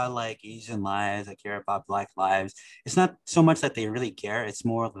care about like Asian lives, I care about Black lives. It's not so much that they really care. It's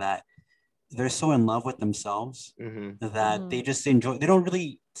more that they're so in love with themselves Mhm. that they Mhm. just enjoy. They don't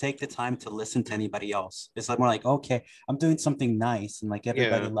really take the time to listen to anybody else. It's like more like, okay, I'm doing something nice, and like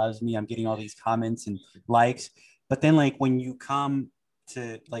everybody Yeah. loves me. I'm getting all these comments and likes. But then like when you come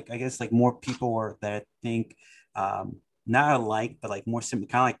to like, I guess like more people or that think not alike, but like more simple,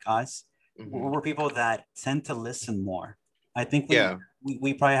 kind of like us. Mhm. We're people that tend to listen more. I think Yeah.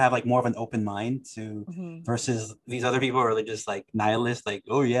 we probably have like more of an open mind to Mhm. versus these other people who are just like nihilist, like,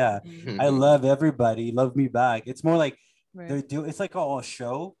 oh yeah, Mhm. I love everybody, love me back. It's more like Right. it's like a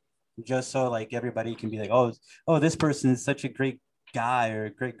show just so like everybody can be like, oh, this person is such a great guy or a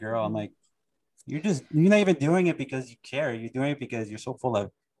great girl. I'm Mhm. like, you're not even doing it because you care. You're doing it because you're so full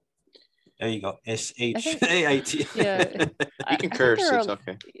of, there you go, I think, SHAIT. yeah, You can I think curse. there It's are,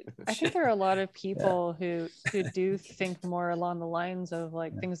 okay. I think there are a lot of people who do think more along the lines of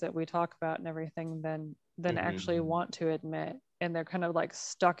like things that we talk about and everything than Mhm. actually want to admit, and they're kind of like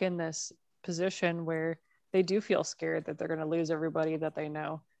stuck in this position where they do feel scared that they're going to lose everybody that they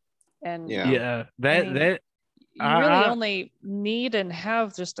know. And Yeah. Yeah, I that mean, that you really I only need and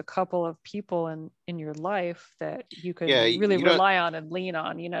have just a couple of people in your life that you can Yeah. really You don't. rely on and lean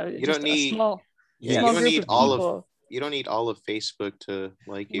on, You just don't a need. small Yeah. You small don't Yes. group need of all of. people. You don't need all of Facebook to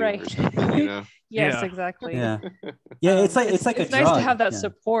like you Right. or something. You know. Yes, Yeah. exactly. Yeah. Yeah. It's like a It's nice to drug. have that Yeah.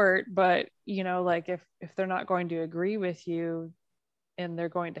 support, but like if they're not going to agree with you and they're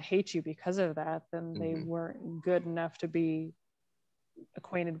going to hate you because of that, then they Mhm. weren't good enough to be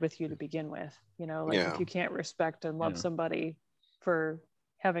acquainted with you to begin with. Like Yeah. if you can't respect and love Yeah. somebody for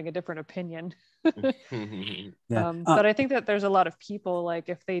having a different opinion. Yeah. But I think that there's a lot of people, like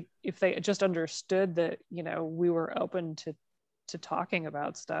if they just understood that we were open to talking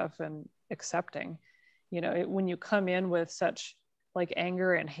about stuff and accepting, when you come in with such like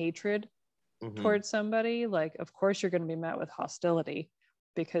anger and hatred Mhm. towards somebody, like of course you're going to be met with hostility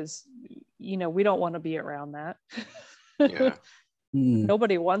because we don't want to be around that. Yeah.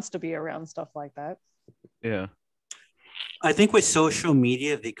 Nobody wants to be around stuff like that. yeah. I think with social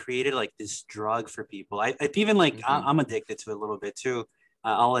media, they created like this drug for people. I even like Mhm. I'm addicted to it a little bit too.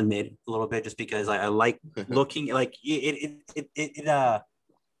 I'll admit a little bit just because I like looking like it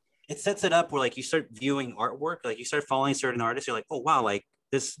sets it up where like you start viewing artwork, like you start following certain artists, you're like, oh wow, like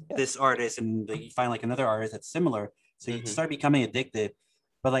this artist, and like, you find like another artist that's similar, so you Mhm. start becoming addicted.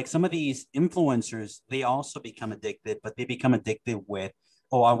 But like some of these influencers, they also become addicted, but they become addicted with,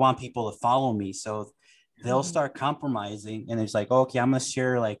 oh, I want people to follow me, so they'll Mhm. start compromising, and it's like, okay, I'm gonna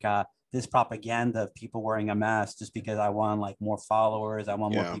share like this propaganda of people wearing a mask just because I want like more followers, I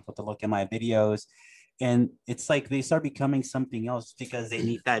want more Yeah. people to look at my videos. And it's like they start becoming something else because they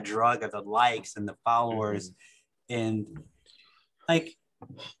need that drug of the likes and the followers. Mhm. And like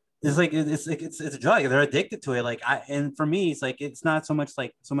it's a drug. They're addicted to it. Like and for me, it's like it's not so much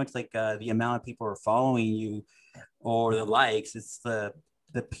like the amount of people are following you or the likes. It's the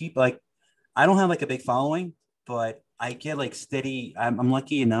people. Like I don't have like a big following, but I get like steady. I'm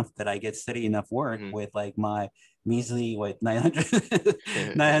lucky enough that I get steady enough work Mhm. with like my measly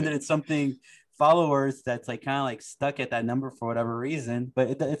 900 and something followers. That's like kind of like stuck at that number for whatever reason.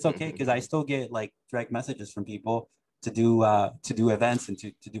 But it's okay because I still get like direct messages from people to do events and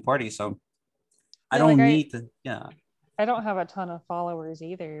to do parties. So I Yeah, like don't I need to. Yeah, I don't have a ton of followers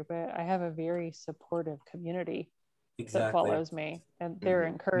either, but I have a very supportive community that exactly. follows me, and they're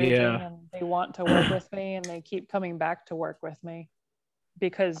Mhm. encouraging Yeah. and they want to work with me and they keep coming back to work with me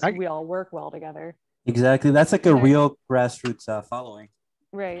because I we all work well together. Exactly. That's like a And I real grassroots following.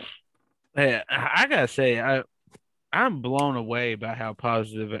 right. I gotta say, I'm blown away by how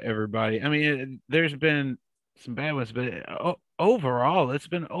positive everybody. I mean, there's been some bad ones, but overall, it's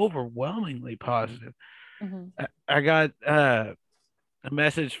been overwhelmingly positive. Mhm. I got a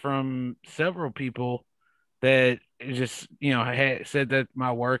message from several people that just had said that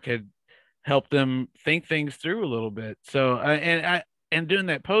my work had helped them think things through a little bit. So and doing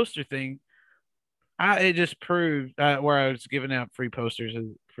that poster thing, it just proved where I was giving out free posters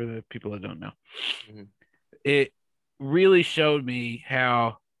for the people that don't know. Mhm. It really showed me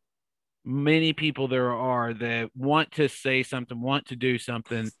how many people there are that want to say something, want to do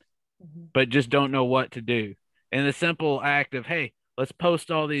something, Mhm. but just don't know what to do. And the simple act of, hey, let's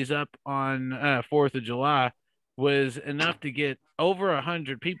post all these up on 4th of July was enough to get over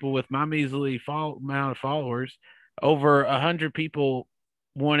 100 people with my measly amount of followers over 100 people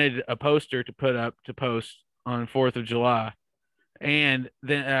wanted a poster to post on 4th of July. And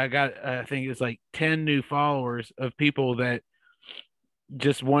then I got, I think it was like 10 new followers of people that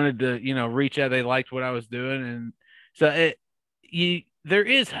just wanted to, reach out. They liked what I was doing. And so there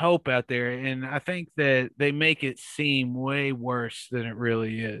is hope out there. And I think that they make it seem way worse than it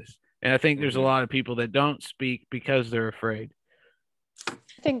really is. And I think there's a lot of people that don't speak because they're afraid.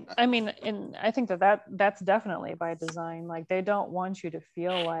 I mean, and I think that's definitely by design. Like, they don't want you to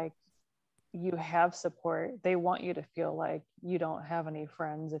feel like you have support. They want you to feel like you don't have any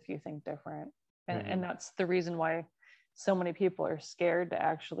friends if you think different. And that's the reason why so many people are scared to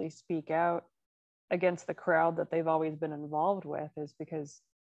actually speak out against the crowd that they've always been involved with, is because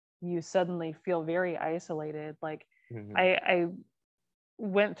you suddenly feel very isolated. Like, I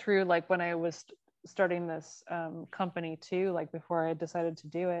went through, like, when I was starting this company too, like before I decided to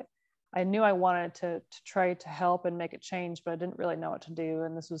do it, I knew I wanted to try to help and make a change, but I didn't really know what to do.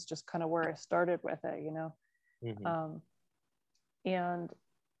 And this was just kind of where I started with it,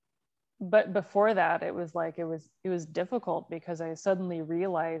 but before that, it was like, it was difficult because I suddenly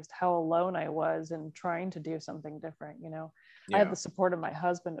realized how alone I was in trying to do something different. I had the support of my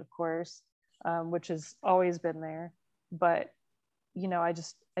husband, of course, which has always been there, but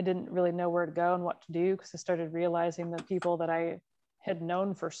I didn't really know where to go and what to do, because I started realizing that people that I had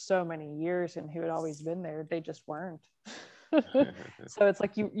known for so many years and who had always been there, they just weren't. So it's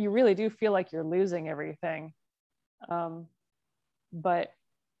like you really do feel like you're losing everything. But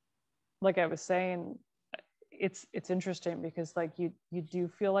like I was saying, it's interesting because, like, you do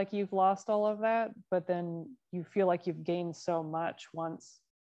feel like you've lost all of that, but then you feel like you've gained so much once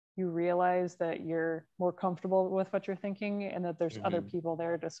you realize that you're more comfortable with what you're thinking and that there's other people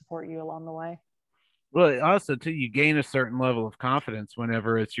there to support you along the way. Well, also too, you gain a certain level of confidence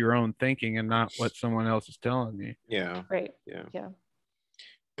whenever it's your own thinking and not what someone else is telling you. Yeah. Right. Yeah.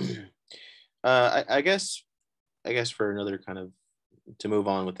 I guess for another kind of, to move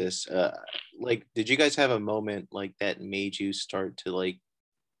on with this, like, did you guys have a moment like that made you start to, like,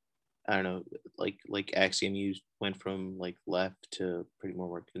 I don't know, like Axiom, you went from like left to pretty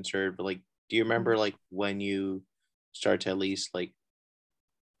more conservative, but like, do you remember like when you start to at least like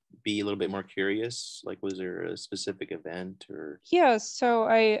be a little bit more curious? Like, was there a specific event or? Yeah, so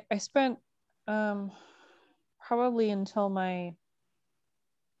I spent probably until my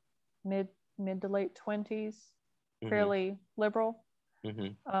mid to late 20s fairly liberal.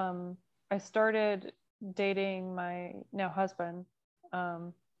 I started dating my now husband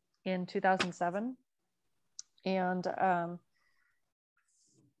in 2007, and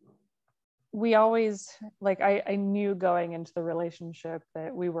we always, like, I knew going into the relationship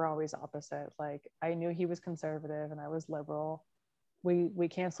that we were always opposite. Like, I knew he was conservative and I was liberal. We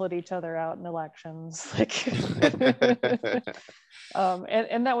canceled each other out in elections, like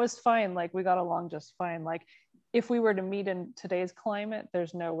and that was fine. Like, we got along just fine. Like, if we were to meet in today's climate,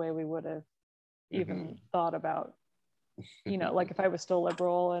 there's no way we would have even thought about, like, if I was still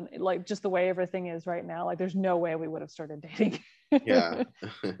liberal and like just the way everything is right now, like, there's no way we would have started dating.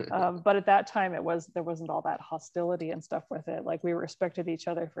 But at that time, there wasn't all that hostility and stuff with it. Like, we respected each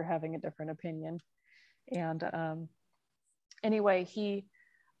other for having a different opinion. And anyway,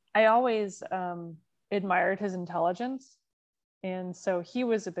 I always admired his intelligence, and so he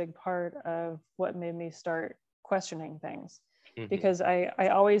was a big part of what made me start questioning things, because I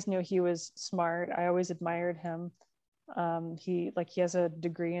always knew he was smart. I always admired him. He has a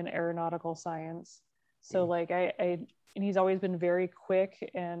degree in aeronautical science, so like and he's always been very quick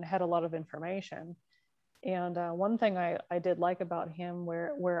and had a lot of information. And one thing I did like about him,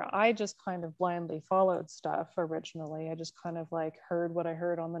 where I just kind of blindly followed stuff originally, I just kind of like heard what I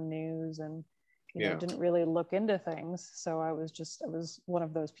heard on the news and didn't really look into things. So I was one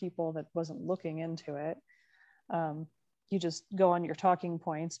of those people that wasn't looking into it. You just go on your talking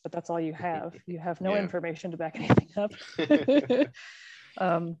points, but that's all you have. You have no information to back anything up.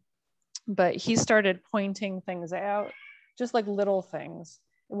 But he started pointing things out, just like little things.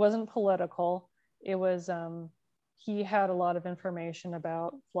 It wasn't political. It was, he had a lot of information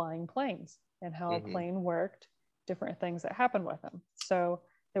about flying planes and how a plane worked, different things that happened with them. So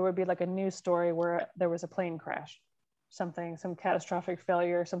there would be like a news story where there was a plane crash, some catastrophic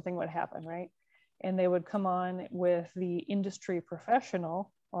failure, something would happen, right? And they would come on with the industry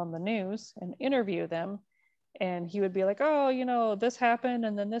professional on the news and interview them. And he would be like, oh, this happened,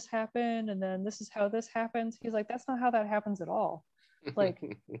 and then this happened, and then this is how this happens. He's like, that's not how that happens at all. Like,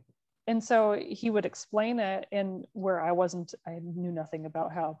 and so he would explain it, and where I knew nothing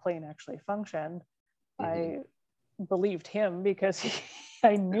about how a plane actually functioned. I believed him because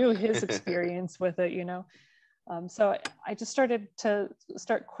I knew his experience with it, So I just started to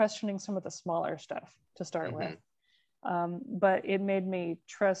questioning some of the smaller stuff to start with. But it made me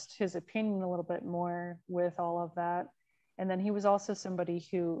trust his opinion a little bit more with all of that. And then he was also somebody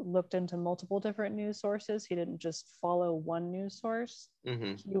who looked into multiple different news sources. He didn't just follow one news source.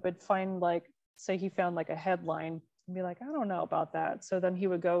 He would find, like, say he found like a headline and be like, I don't know about that. So then he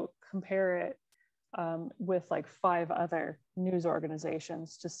would go compare it with like 5 other news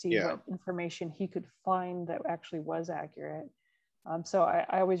organizations to see what information he could find that actually was accurate. So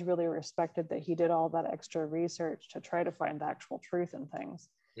I always really respected that he did all that extra research to try to find the actual truth in things.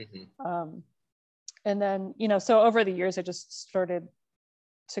 And then, you know, so over the years, I just started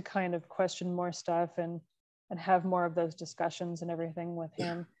to kind of question more stuff and have more of those discussions and everything with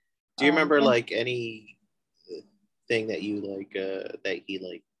him. Do you remember like any thing that you like that he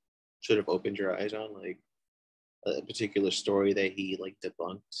like sort of opened your eyes on, like a particular story that he like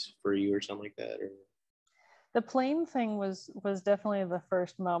debunked for you or something like that? Or the plane thing was definitely the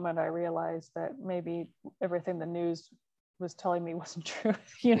first moment I realized that maybe everything the news was telling me wasn't true.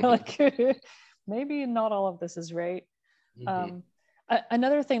 You know, like maybe not all of this is right.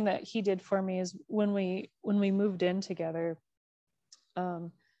 Another thing that he did for me is when we moved in together,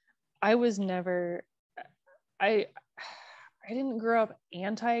 I was never, I didn't grow up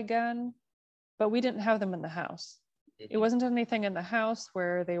anti-gun, but we didn't have them in the house. It wasn't anything in the house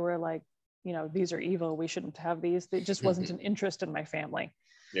where they were like, you know, these are evil, we shouldn't have these. It just wasn't an interest in my family.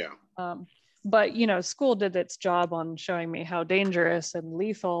 But, you know, school did its job on showing me how dangerous and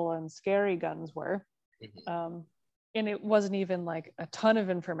lethal and scary guns were. And it wasn't even like a ton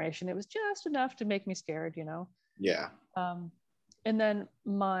of information. It was just enough to make me scared, you know? And then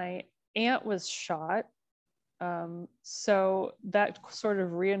my aunt was shot. So that sort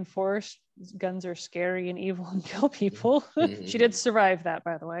of reinforced guns are scary and evil and kill people. She did survive that,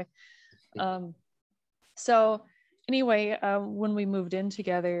 by the way. So anyway, when we moved in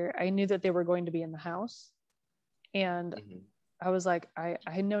together, I knew that they were going to be in the house. And I was like,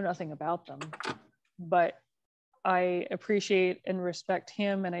 I know nothing about them, but I appreciate and respect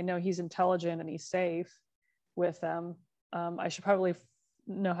him. And I know he's intelligent and he's safe with them. I should probably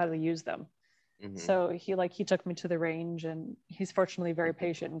know how to use them. So he took me to the range, and he's fortunately very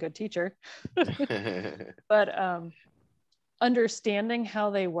patient and good teacher. But understanding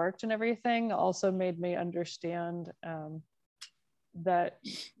how they worked and everything also made me understand that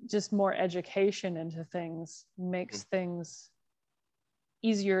just more education into things makes things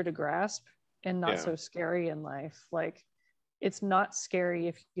easier to grasp and not so scary in life. Like, it's not scary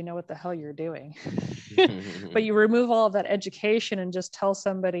if you know what the hell you're doing. But you remove all of that education and just tell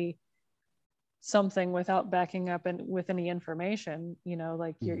somebody something without backing up and with any information, you know,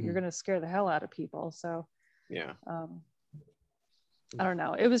 like you're going to scare the hell out of people. So I don't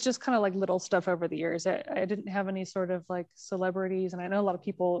know. It was just kind of like little stuff over the years. I didn't have any sort of like celebrities, and I know a lot of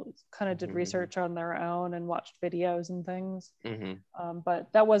people kind of did research on their own and watched videos and things. But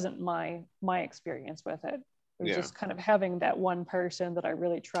that wasn't my experience with it. It was just kind of having that one person that I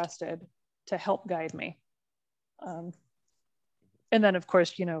really trusted to help guide me. And then, of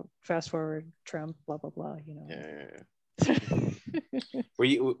course, you know, fast forward, Trump, blah, blah, blah, you know.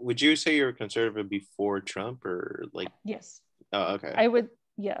 Would you say you were conservative before Trump, or like? Yes. Oh, okay. I would,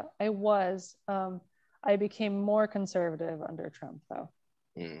 I was. I became more conservative under Trump, though.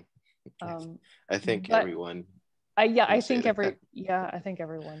 I think everyone. I think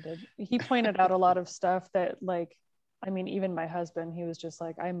everyone did. He pointed out a lot of stuff that, like, I mean, even my husband, he was just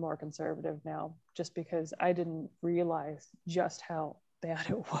like, I'm more conservative now, just because I didn't realize just how bad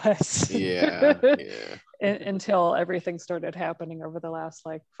it was. Until everything started happening over the last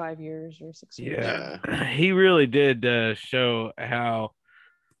like 5 years or 6 years. He really did show how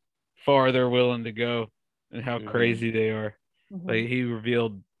far they're willing to go and how crazy they are. Like, he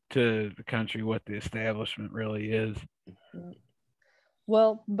revealed to the country what the establishment really is.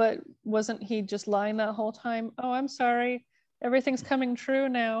 Well, but wasn't he just lying that whole time? Oh, I'm sorry, everything's coming true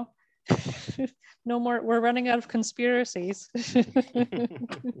now. No more, we're running out of conspiracies.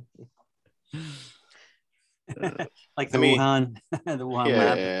 Like the Wuhan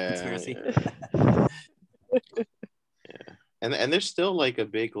lab conspiracy. And there's still like a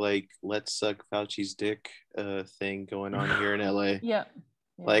big like let's suck Fauci's dick thing going on here in LA.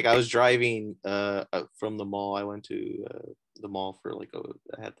 Like, I was driving from the mall. I went to the mall for like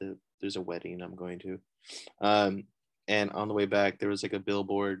there's a wedding I'm going to, and on the way back there was like a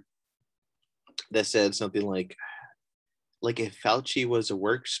billboard that said something like if Fauci was a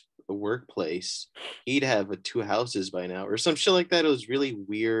workplace, he'd have 2 houses by now, or some shit like that. It was really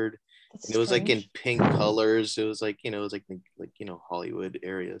weird. And it was like in pink colors. It was like, you know, it was like you know, Hollywood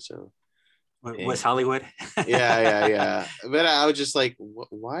area. So West Hollywood. yeah. But I was just like,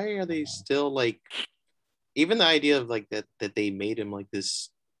 why are they still like? Even the idea of like that they made him like this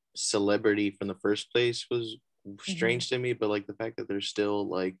celebrity from the first place was strange to me. But like the fact that they're still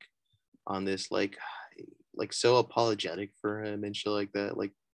like on this like so apologetic for him and shit like that.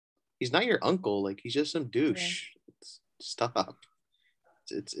 Like he's not your uncle. Like he's just some douche. Stop.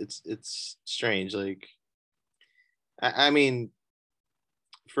 It's strange. Like I mean,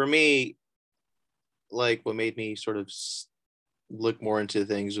 for me, like what made me sort of look more into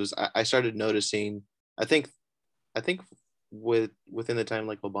things was I started noticing. I think within the time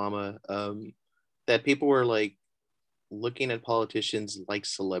like Obama, that people were like looking at politicians like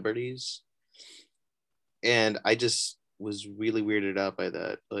celebrities, and I just was really weirded out by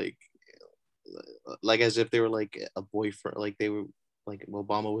that. Like as if they were like a boyfriend, like they were like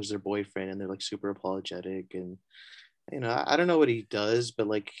Obama was their boyfriend, and they're like super apologetic. And I don't know what he does, but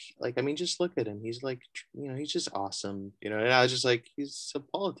like I mean, just look at him. He's like, he's just awesome. And I was just like, he's a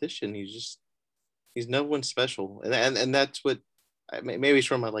politician. He's no one special. And that's what maybe it's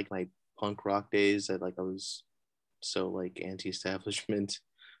from my punk rock days that like I was so like anti-establishment.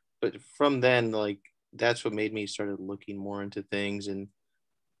 But from then, like that's what made me started looking more into things and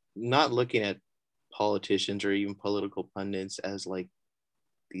not looking at politicians or even political pundits as like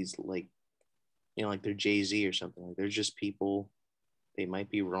these like like they're Jay-Z or something. Like they're just people. They might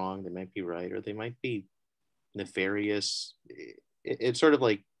be wrong, they might be right, or they might be nefarious. It's sort of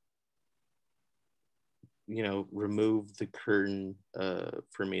like remove the curtain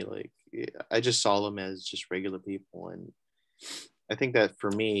for me. Like I just saw them as just regular people, and I think that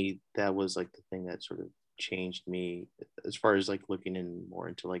for me that was like the thing that sort of changed me as far as like looking in more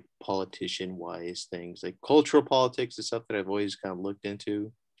into like politician wise things. Like cultural politics is stuff that I've always kind of looked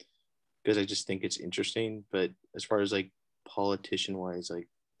into because I just think it's interesting. But as far as like politician wise, like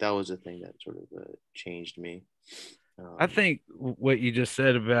that was a thing that sort of changed me. I think what you just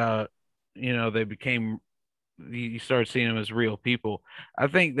said about they became, you start seeing them as real people. I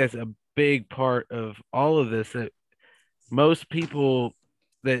think that's a big part of all of this, that most people,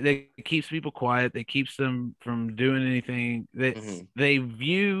 that keeps people quiet, that keeps them from doing anything, that they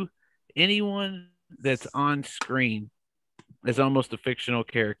view anyone that's on screen as almost a fictional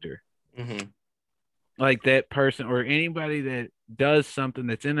character. Like that person or anybody that does something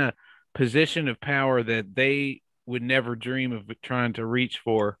that's in a position of power that they would never dream of trying to reach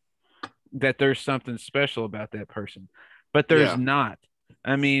for, that there's something special about that person. But there's not.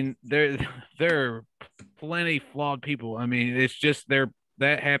 I mean, there are plenty flawed people. I mean, it's just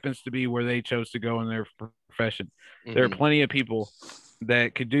that happens to be where they chose to go in their profession. There are plenty of people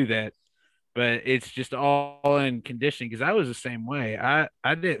that could do that, but it's just all in conditioning. Because I was the same way.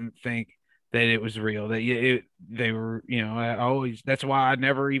 I didn't think that it was real. That they were. I always. That's why I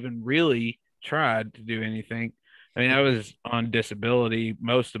never even really tried to do anything. I mean, I was on disability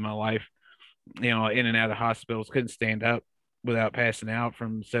most of my life. In and out of hospitals, couldn't stand up without passing out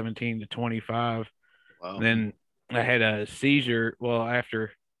from 17 to 25. Wow. Then I had a seizure. Well,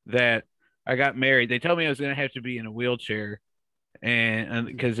 after that, I got married. They told me I was going to have to be in a wheelchair, and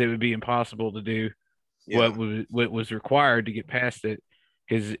because it would be impossible to do what was required to get past it,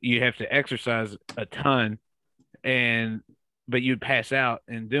 because you have to exercise a ton, but you'd pass out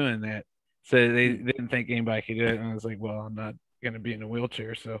in doing that. So they didn't think anybody could do it, and I was like, well, I'm not going to be in a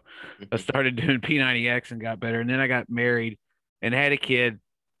wheelchair. So I started doing P90X and got better. And then I got married and had a kid,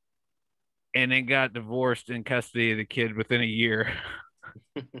 and then got divorced in custody of the kid within a year.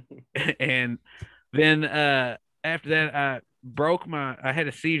 And then after that, I had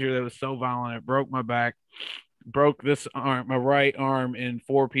a seizure that was so violent. It broke my back, broke this arm, my right arm in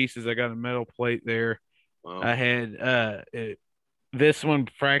 4 pieces. I got a metal plate there. Wow. I had this one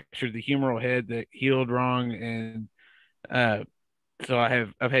fractured the humeral head that healed wrong. And so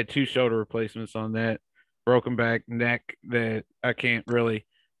I've had 2 shoulder replacements on that, broken back, neck that I can't really,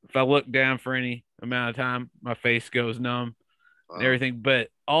 if I look down for any amount of time, my face goes numb. Wow. And everything. But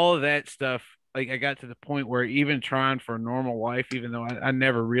all of that stuff, like I got to the point where even trying for a normal life, even though I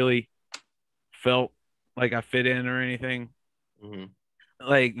never really felt like I fit in or anything,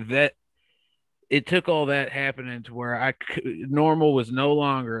 like that, it took all that happening to where normal was no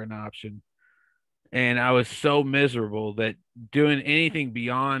longer an option. And I was so miserable that doing anything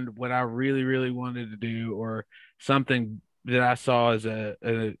beyond what I really, really wanted to do, or something that I saw as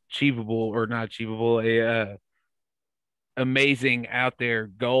an achievable or not achievable, amazing out there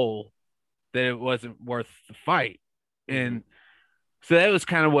goal, that it wasn't worth the fight. And so that was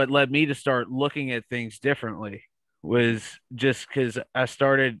kind of what led me to start looking at things differently, was just because I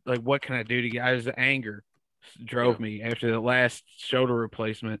started like, what can I do to get, anger drove me after the last shoulder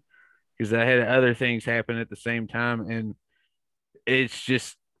replacement. because I had other things happen at the same time, and it's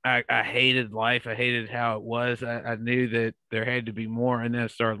just I hated life. I hated how it was. I knew that there had to be more, and then I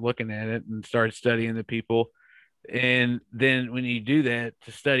started looking at it and started studying the people. And then when you do that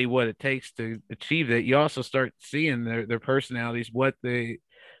to study what it takes to achieve that, you also start seeing their personalities, what their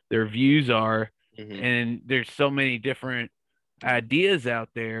views are, Mhm. and there's so many different ideas out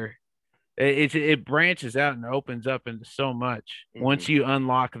there. It branches out and opens up into so much once Mhm. you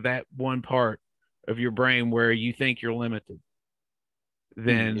unlock that one part of your brain where you think you're limited.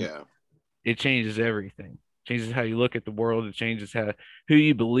 Then Yeah. it changes everything. Changes how you look at the world. It changes who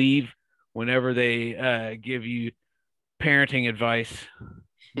you believe whenever they give you parenting advice,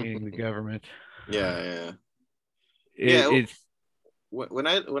 meaning the government. Yeah, yeah. It, Yeah, it's when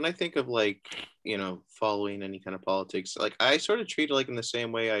I think of like, following any kind of politics, like I sort of treat it like in the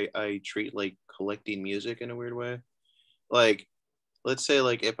same way I treat like collecting music in a weird way. Like, let's say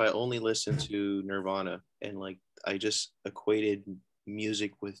like if I only listen to Nirvana and like I just equated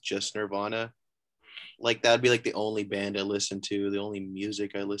music with just Nirvana, like that'd be like the only band I listen to, the only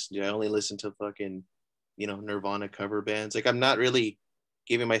music I listen to. I only listen to fucking, Nirvana cover bands. Like I'm not really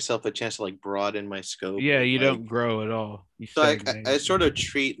giving myself a chance to like broaden my scope yeah, of you like. don't grow at all. You So I, stagnate. I sort of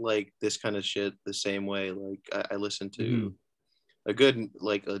treat like this kind of shit the same way. Like I listen Mhm. to a good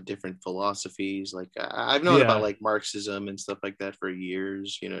like different philosophies. Like I've known about Yeah. like Marxism and stuff like that for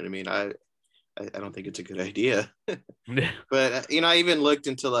years. You know what I mean? I don't think it's a good idea. But I even looked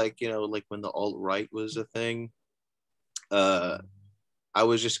into like like when the alt right was a thing. Uh, I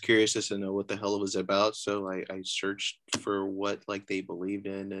was just curious as to know what the hell it was about. So I searched for what like they believed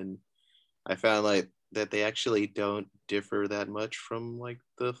in, and I found like that they actually don't differ that much from like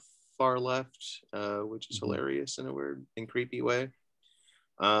the far left, which is Mhm. hilarious in a weird and creepy way.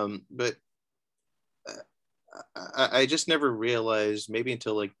 But I just never realized, maybe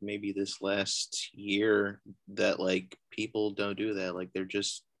until like maybe this last year, that like people don't do that. Like they're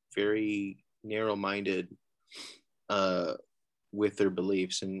just very narrow-minded uh, with their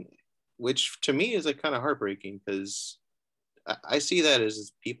beliefs, and which to me is like kind of heartbreaking because I see that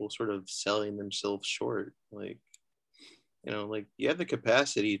as people sort of selling themselves short. Like, like you have the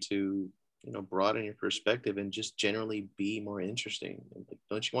capacity to, broaden your perspective and just generally be more interesting. And, like,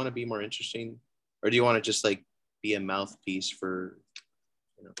 don't you want to be more interesting? Or do you want to just like be a mouthpiece for,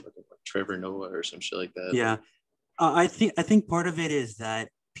 like Trevor Noah or some shit like that? Yeah, I think part of it is that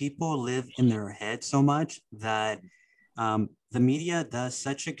people live in their head so much that the media does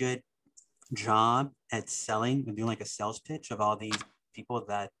such a good job at selling and doing like a sales pitch of all these people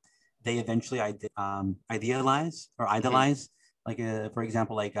that they eventually idealize or Mm-hmm. idolize. Like, for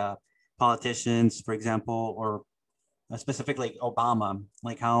example, like politicians, for example, or specifically like Obama,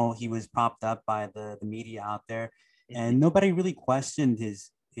 like how he was propped up by the media out there, Mm-hmm. and nobody really questioned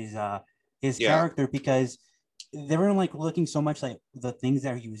his Yeah. character because they weren't like looking so much like the things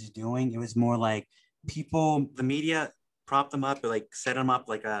that he was doing. It was more like people, the media propped him up, or like set him up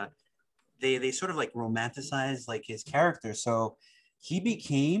like a they sort of like romanticized like his character. So he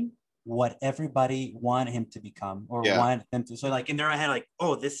became what everybody wanted him to become or Yeah. wanted them to. So like in their head, like,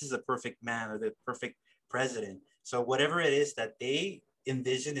 oh, this is a perfect man or the perfect president. So whatever it is that they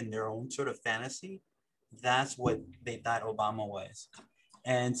envisioned in their own sort of fantasy, that's what they thought Obama was.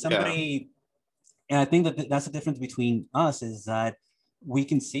 And Yeah. and I think that that's the difference between us is that we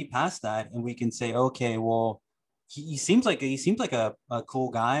can see past that and we can say, okay, well, he seems like a cool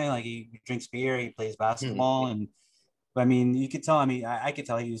guy. Like he drinks beer, he plays basketball, and I mean, you could tell. I mean, I could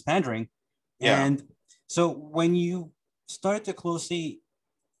tell he was pandering, Yeah. and so when you start to closely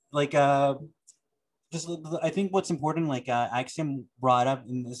like just I think what's important, like Axiom brought up,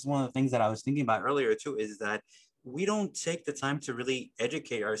 and this is one of the things that I was thinking about earlier too, is that we don't take the time to really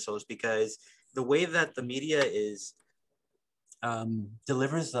educate ourselves because the way that the media is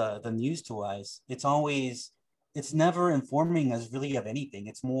delivers the news to us, it's never informing us really of anything.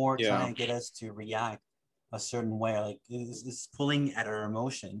 It's more Yeah. trying to get us to react a certain way, like it's pulling at our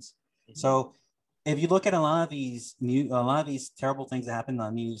emotions. Mhm. So if you look at a lot of these terrible things that happen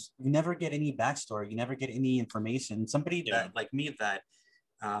on the news, you never get any backstory. You never get any information. Somebody Yeah. that like me that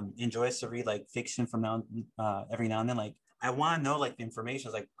enjoys to read like fiction from now every now and then, like I want to know like the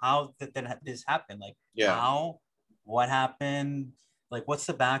information, like how did this happen, like Yeah. what happened, like what's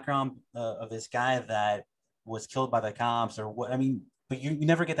the background of this guy that was killed by the cops or what. I mean, but you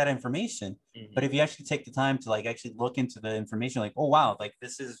never get that information. But Mhm. if you actually take the time to like actually look into the information, like, oh wow, like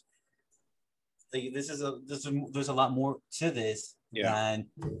this is like there's a lot more to this Yeah. than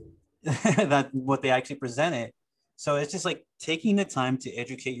that what they actually presented. So it's just like taking the time to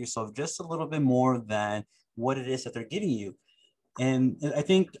educate yourself just a little bit more than what it is that they're giving you. And I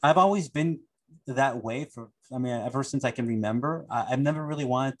think I've always been that way ever since I can remember. I've never really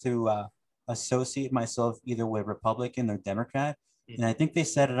wanted to associate myself either with Republican or Democrat. And I think they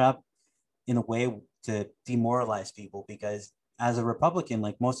set it up in a way to demoralize people, because as a Republican,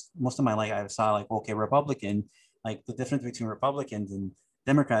 like most of my life, I saw like, okay, Republican, like the difference between Republicans and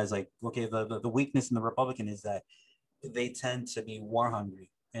Democrats, like, okay, the weakness in the Republican is that they tend to be war hungry.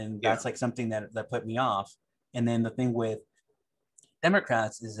 And that's like something that put me off. And then the thing with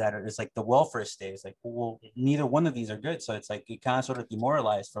Democrats is that it's like the welfare state. It's like, well, neither one of these are good. So it's like it kind of sort of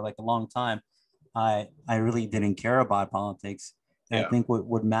demoralized for like a long time. I really didn't care about politics. And I think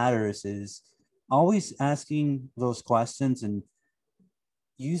what matters is always asking those questions and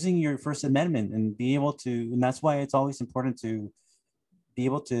using your First Amendment and be able to, and that's why it's always important to be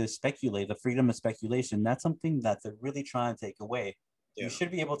able to speculate, the freedom of speculation. That's something that they're really trying to take away. You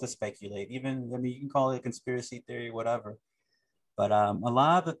should be able to speculate, even, I mean, you can call it a conspiracy theory, whatever. But a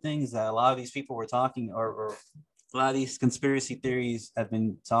lot of the things that a lot of these people were talking, or a lot of these conspiracy theories have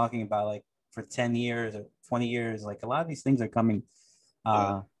been talking about, like for 10 years or 20 years, like a lot of these things are coming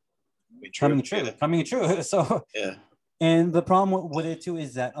coming true. So and the problem with it too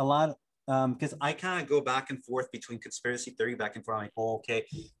is that a lot, because I kind of go back and forth between conspiracy theory, back and forth. I'm like, oh, okay,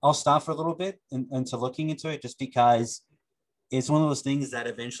 I'll stop for a little bit and to looking into it, just because it's one of those things that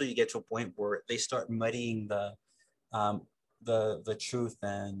eventually you get to a point where they start muddying the truth.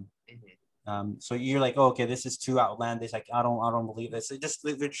 And so you're like, oh, okay, this is too outlandish, like I don't believe this. It just,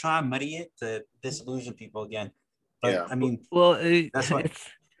 they're trying to muddy it to disillusion people again. But I mean, well, that's what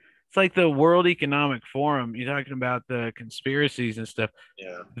it's like the World Economic Forum. You're talking about the conspiracies and stuff.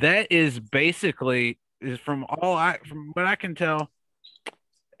 That is basically, is from what I can tell,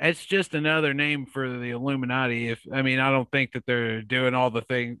 it's just another name for the Illuminati. I mean, I don't think that they're doing all the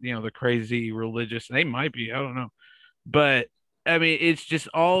things, the crazy religious. They might be, I don't know. But I mean, it's just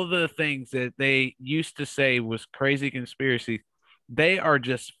all the things that they used to say was crazy conspiracy. They are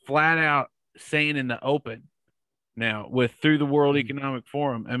just flat out saying in the open now through the World Economic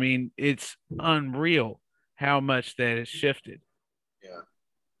Forum. I mean, it's unreal how much that has shifted.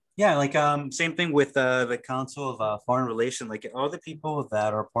 Yeah, like same thing with the Council of Foreign Relations. Like all the people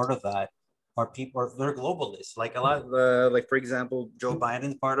that are part of that are people, they're globalists. Like a lot of like, for example, Joe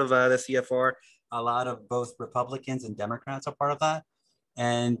Biden's part of the CFR. A lot of both Republicans and Democrats are part of that.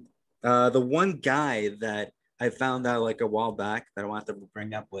 And the one guy that I found out like a while back that I wanted to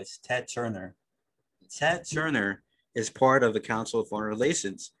bring up was Ted Turner. Ted Turner is part of the Council of Foreign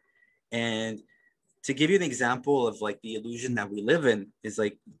Relations. And to give you an example of like the illusion that we live in is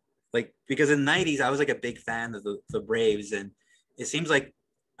like because in the 90s I was like a big fan of the Braves, and it seems like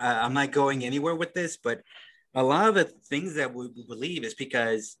I'm not going anywhere with this, but a lot of the things that we believe is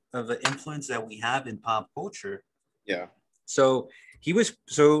because of the influence that we have in pop culture. So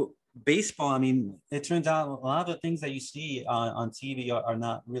baseball, I mean, it turns out a lot of the things that you see on TV are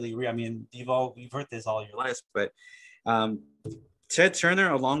not really real. I mean, you've heard this all your lives, but Ted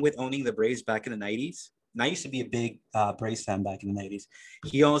Turner, along with owning the Braves back in the 90s, and I used to be a big Braves fan back in the 90s,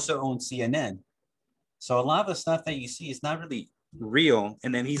 he also owned CNN. So a lot of the stuff that you see is not really real.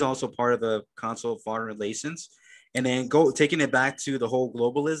 And then he's also part of the Council of Foreign Relations. And then taking it back to the whole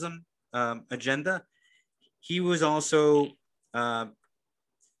globalism agenda, he was also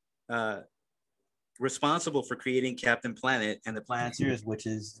responsible for creating Captain Planet and the Planeteers, which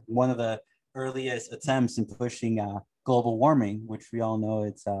is one of the earliest attempts in pushing global warming, which we all know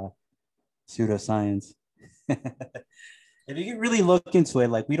it's pseudoscience. If you really look into it,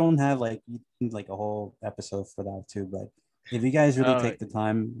 like we don't have like a whole episode for that too, but if you guys really take the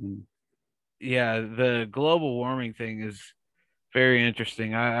time. The global warming thing is very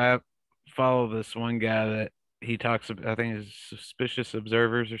interesting. I follow this one guy that he talks about, I think it's Suspicious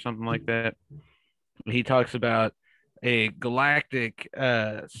Observers or something like that. He talks about a galactic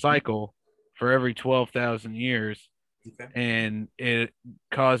cycle for every 12,000 years. And it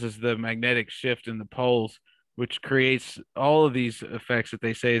causes the magnetic shift in the poles, which creates all of these effects that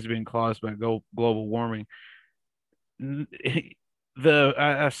they say is being caused by global warming.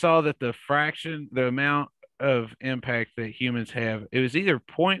 I saw that the amount of impact that humans have, it was either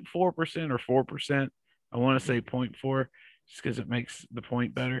 0.4% or 4%. I want to say 0.4 just because it makes the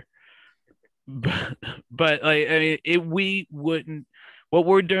point better. But like, I mean, we wouldn't, what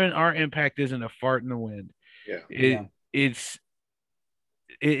we're doing, our impact isn't a fart in the wind. It's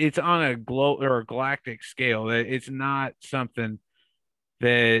on a galactic scale. It's not something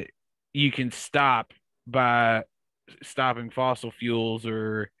that you can stop by stopping fossil fuels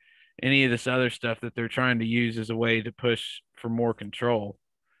or any of this other stuff that they're trying to use as a way to push for more control,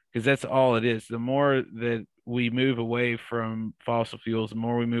 because that's all it is. The more that we move away from fossil fuels, the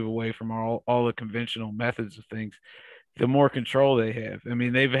more we move away from all the conventional methods of things, the more control they have. I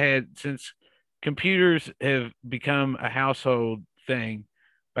mean, they've had since computers have become a household thing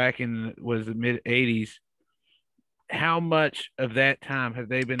back in was the mid 80s. How much of that time have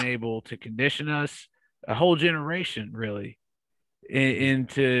they been able to condition us, a whole generation really,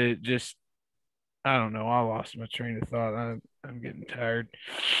 into just I don't know. I lost my train of thought. I'm getting tired.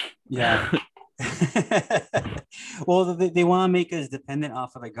 Yeah. Well, they want to make us dependent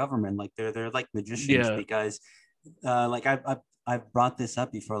off of the government. Like they're like magicians Yeah. because like I've brought this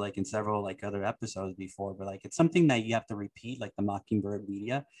up before, like in several like other episodes before, but like it's something that you have to repeat, like the Mockingbird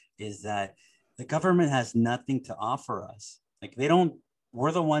media, is that the government has nothing to offer us. Like they don't,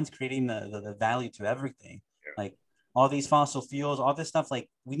 we're the ones creating the value to everything. Like all these fossil fuels, all this stuff, like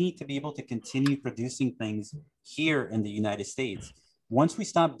we need to be able to continue producing things here in the United States. Once we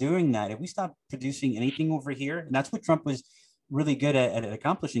stop doing that, if we stop producing anything over here, and that's what Trump was really good at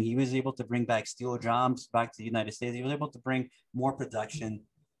accomplishing. He was able to bring back steel jobs back to the United States. He was able to bring more production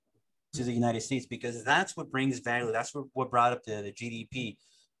to the United States because that's what brings value. That's what brought up the GDP.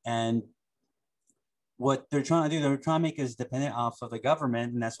 And what they're trying to do, they're trying to make us dependent off of the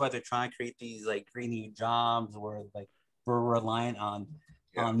government. And that's why they're trying to create these like green new jobs where like we're reliant on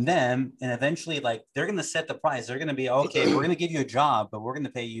them. And eventually like they're going to set the price. They're going to be, okay, we're going to give you a job, but we're going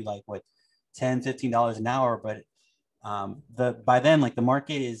to pay you like what, $10, $15 an hour. But by then like the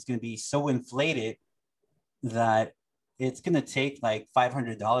market is going to be so inflated that it's going to take like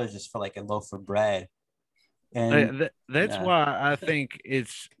 $500 just for like a loaf of bread. And that's why I think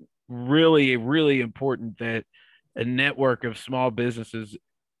it's really, really important that a network of small businesses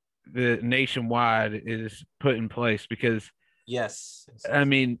the nationwide is put in place because yes, I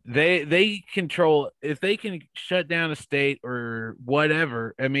mean they control if they can shut down a state or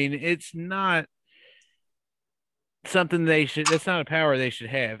whatever. I mean it's not something they should that's not a power they should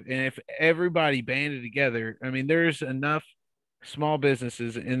have. And if everybody banded together, I mean there's enough small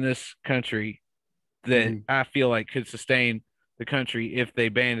businesses in this country that I feel like could sustain the country if they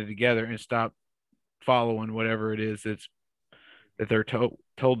banded together and stopped following whatever it is that they're told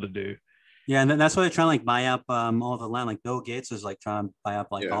to do. Yeah, and then that's why they're trying to like buy up all the land. Like Bill Gates is like trying to buy up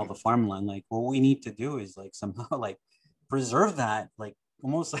like all the farmland. Like what we need to do is like somehow like preserve that, like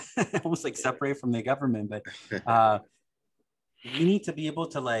almost almost like separate from the government. But we need to be able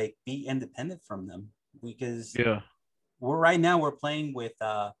to like be independent from them because we're playing with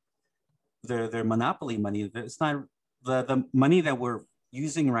their monopoly money. It's not the money that we're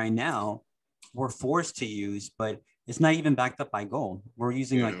using right now. We're forced to use, but it's not even backed up by gold. We're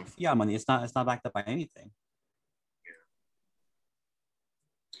using like fiat money. It's not backed up by anything.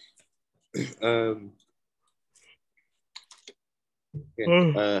 How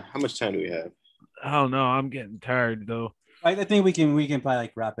much time do we have? I don't know. I'm getting tired though. I think we can probably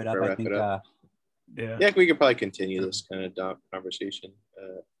like wrap it up. Wrap I think it up. Yeah, we could probably continue this kind of conversation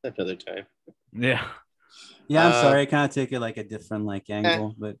another time. Yeah, I'm sorry. I kind of take it like a different like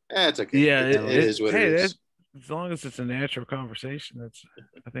angle, but it's okay. Yeah, it is what it is. As long as it's a natural conversation, that's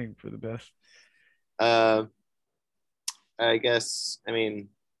I think for the best. I guess. I mean,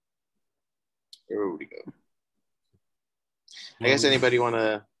 where would we go? I guess anybody want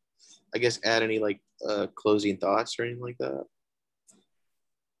to? I guess add any like closing thoughts or anything like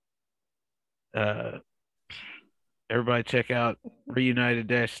that. Everybody check out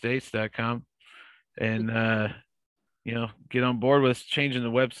reunited-states.com and get on board with changing the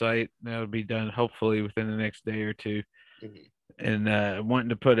website. That'll be done hopefully within the next day or two. And wanting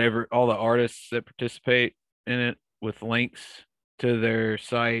to put all the artists that participate in it with links to their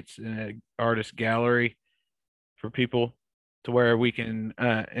sites and an artist gallery for people to where we can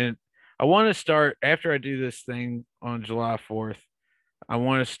and I want to start after I do this thing on July 4th. I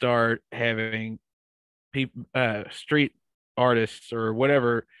want to start having people street artists or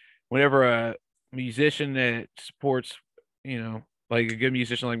whatever whenever a musician that supports like a good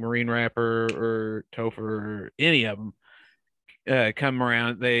musician like Marine Rapper or Topher or any of them come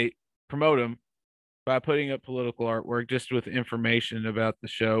around, they promote them by putting up political artwork just with information about the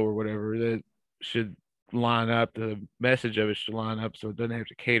show or whatever that should line up. The message of it should line up so it doesn't have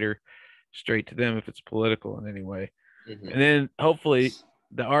to cater straight to them if it's political in any way. And then hopefully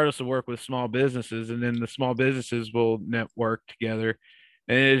the artists will work with small businesses and then the small businesses will network together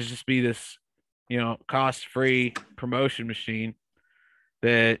and it'll just be this cost-free promotion machine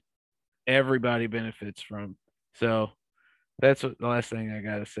that everybody benefits from. So that's the last thing I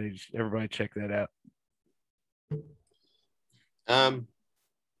gotta say. Just everybody check that out. I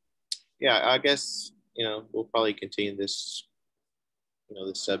guess we'll probably continue this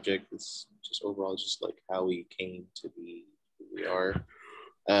the subject. It's just overall just like how we came to be who we are.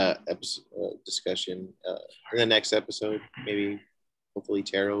 Discussion in the next episode. Maybe, hopefully,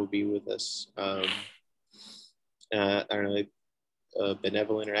 Tara will be with us. I don't know,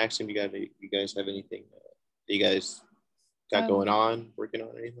 Benevolent or Axiom. You guys have anything that you guys got going on, working on,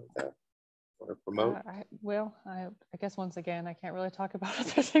 anything like that? Want to promote? I guess once again, I can't really talk about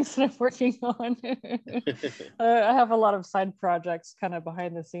other things that I'm working on. I have a lot of side projects kind of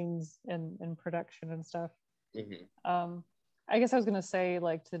behind the scenes in production and stuff. Mm-hmm. I guess I was going to say,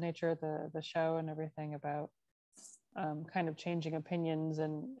 like, to the nature of the show and everything about kind of changing opinions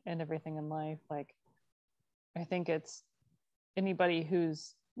and everything in life. Like, I think it's anybody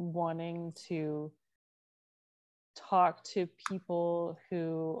who's wanting to talk to people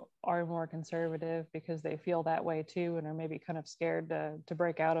who are more conservative because they feel that way too, and are maybe kind of scared to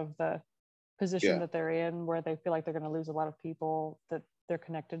break out of the position that they're in, where they feel like they're going to lose a lot of people that they're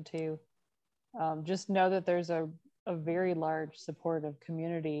connected to. Just know that there's a very large supportive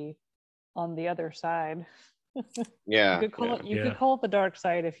community on the other side. You could call it the dark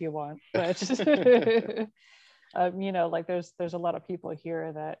side if you want, but like there's a lot of people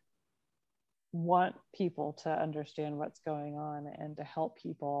here that want people to understand what's going on and to help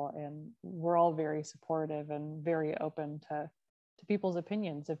people, and we're all very supportive and very open to people's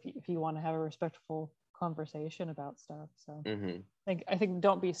opinions if you want to have a respectful conversation about stuff. So I think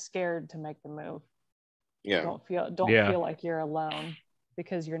don't be scared to make the move. Don't feel like you're alone,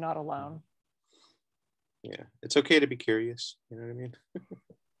 because you're not alone. It's okay to be curious, you know what I mean?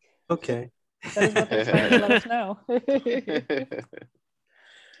 Okay. That is what they're trying to let us know.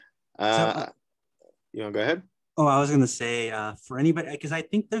 You want to go ahead? Oh, I was going to say, for anybody, because I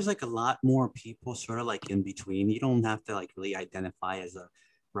think there's like a lot more people sort of like in between. You don't have to like really identify as a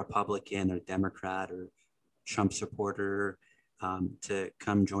Republican or Democrat or Trump supporter to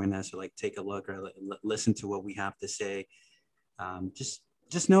come join us, or like take a look or listen to what we have to say.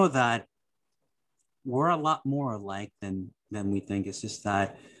 Just know that we're a lot more alike than we think. It's just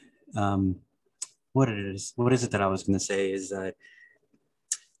that what is it that I was going to say is that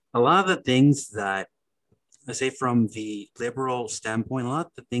a lot of the things that, I say, from the liberal standpoint, a lot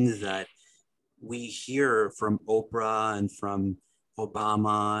of the things that we hear from Oprah and from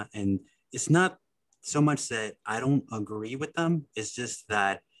Obama, and it's not so much that I don't agree with them, it's just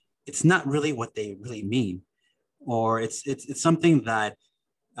that it's not really what they really mean, or it's something that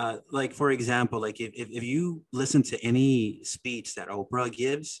like, for example, like if you listen to any speech that Oprah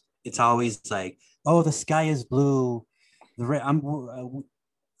gives, it's always like, oh, the sky is blue, racism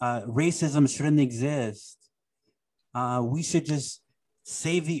shouldn't exist, we should just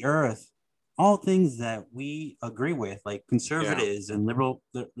save the earth. All things that we agree with, like conservatives and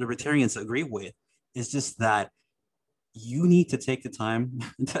libertarians agree with. It's just that you need to take the time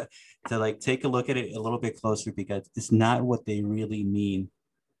to like take a look at it a little bit closer, because it's not what they really mean.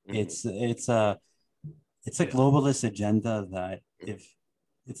 It's a globalist agenda that, if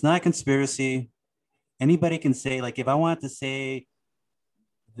it's not a conspiracy, anybody can say, like, if I wanted to say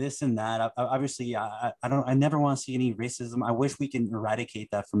this and that, obviously I never want to see any racism. I wish we can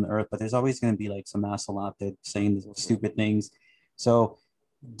eradicate that from the earth, but there's always going to be like some asshole out there saying stupid things. So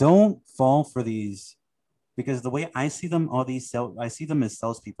don't fall for these, because the way I see them, I see them as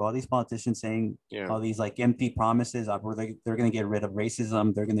salespeople. All these politicians saying all these like empty promises of where they're going to get rid of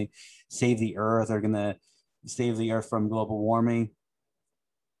racism, they're going to save the earth, they're going to save the earth from global warming.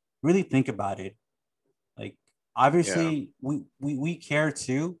 Really think about it. Like, obviously we care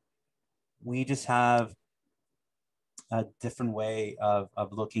too. We just have a different way of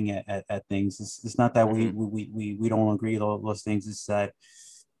looking at things. It's not that we don't agree with those things. It's that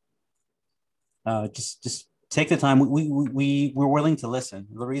just take the time. We're willing to listen.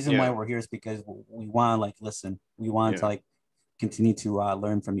 The reason why we're here is because we want to like listen. We want to like continue to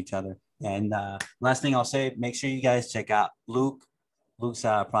learn from each other. And last thing I'll say, make sure you guys check out Luke's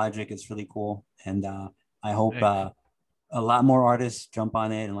project. It's really cool, and I hope a lot more artists jump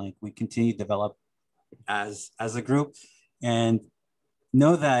on it, and like we continue to develop as a group. And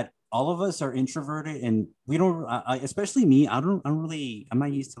know that all of us are introverted, and we don't, especially me, I'm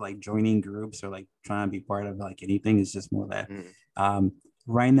not used to like joining groups or like trying to be part of like anything. It's just more that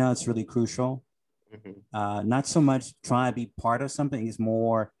right now it's really crucial. Not so much trying to be part of something, is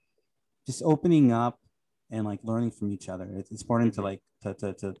more just opening up and like learning from each other. It's important to like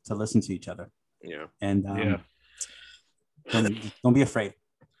to listen to each other. And don't be afraid.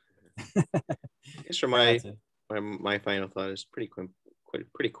 It's for my final thought is pretty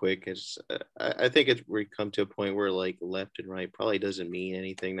quick. Is I think we come to a point where like left and right probably doesn't mean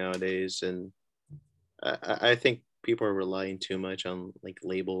anything nowadays, and I think people are relying too much on like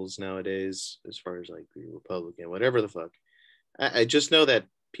labels nowadays, as far as like Republican, whatever the fuck. I just know that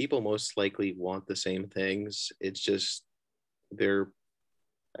people most likely want the same things. It's just their,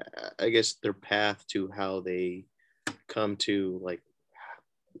 I guess, their path to how they come to like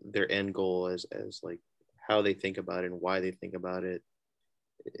their end goal as like how they think about it and why they think about it.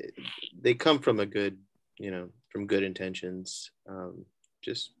 They come from a good, from good intentions.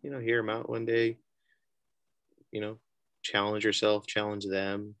 Just hear them out one day. Challenge yourself, challenge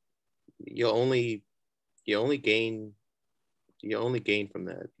them. You only gain from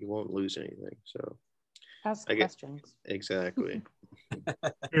that. You won't lose anything. So Ask questions. Exactly.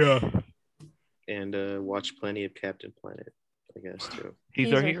 Yeah. And watch plenty of Captain Planet, I guess, too.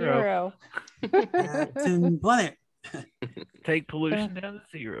 He's our hero. Captain Planet. Take pollution down to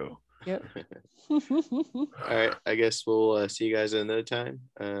zero. Yep. All right. I guess we'll see you guys another time.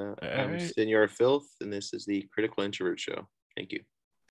 I'm right. Senor Filth, and this is the Critical Introvert Show. Thank you.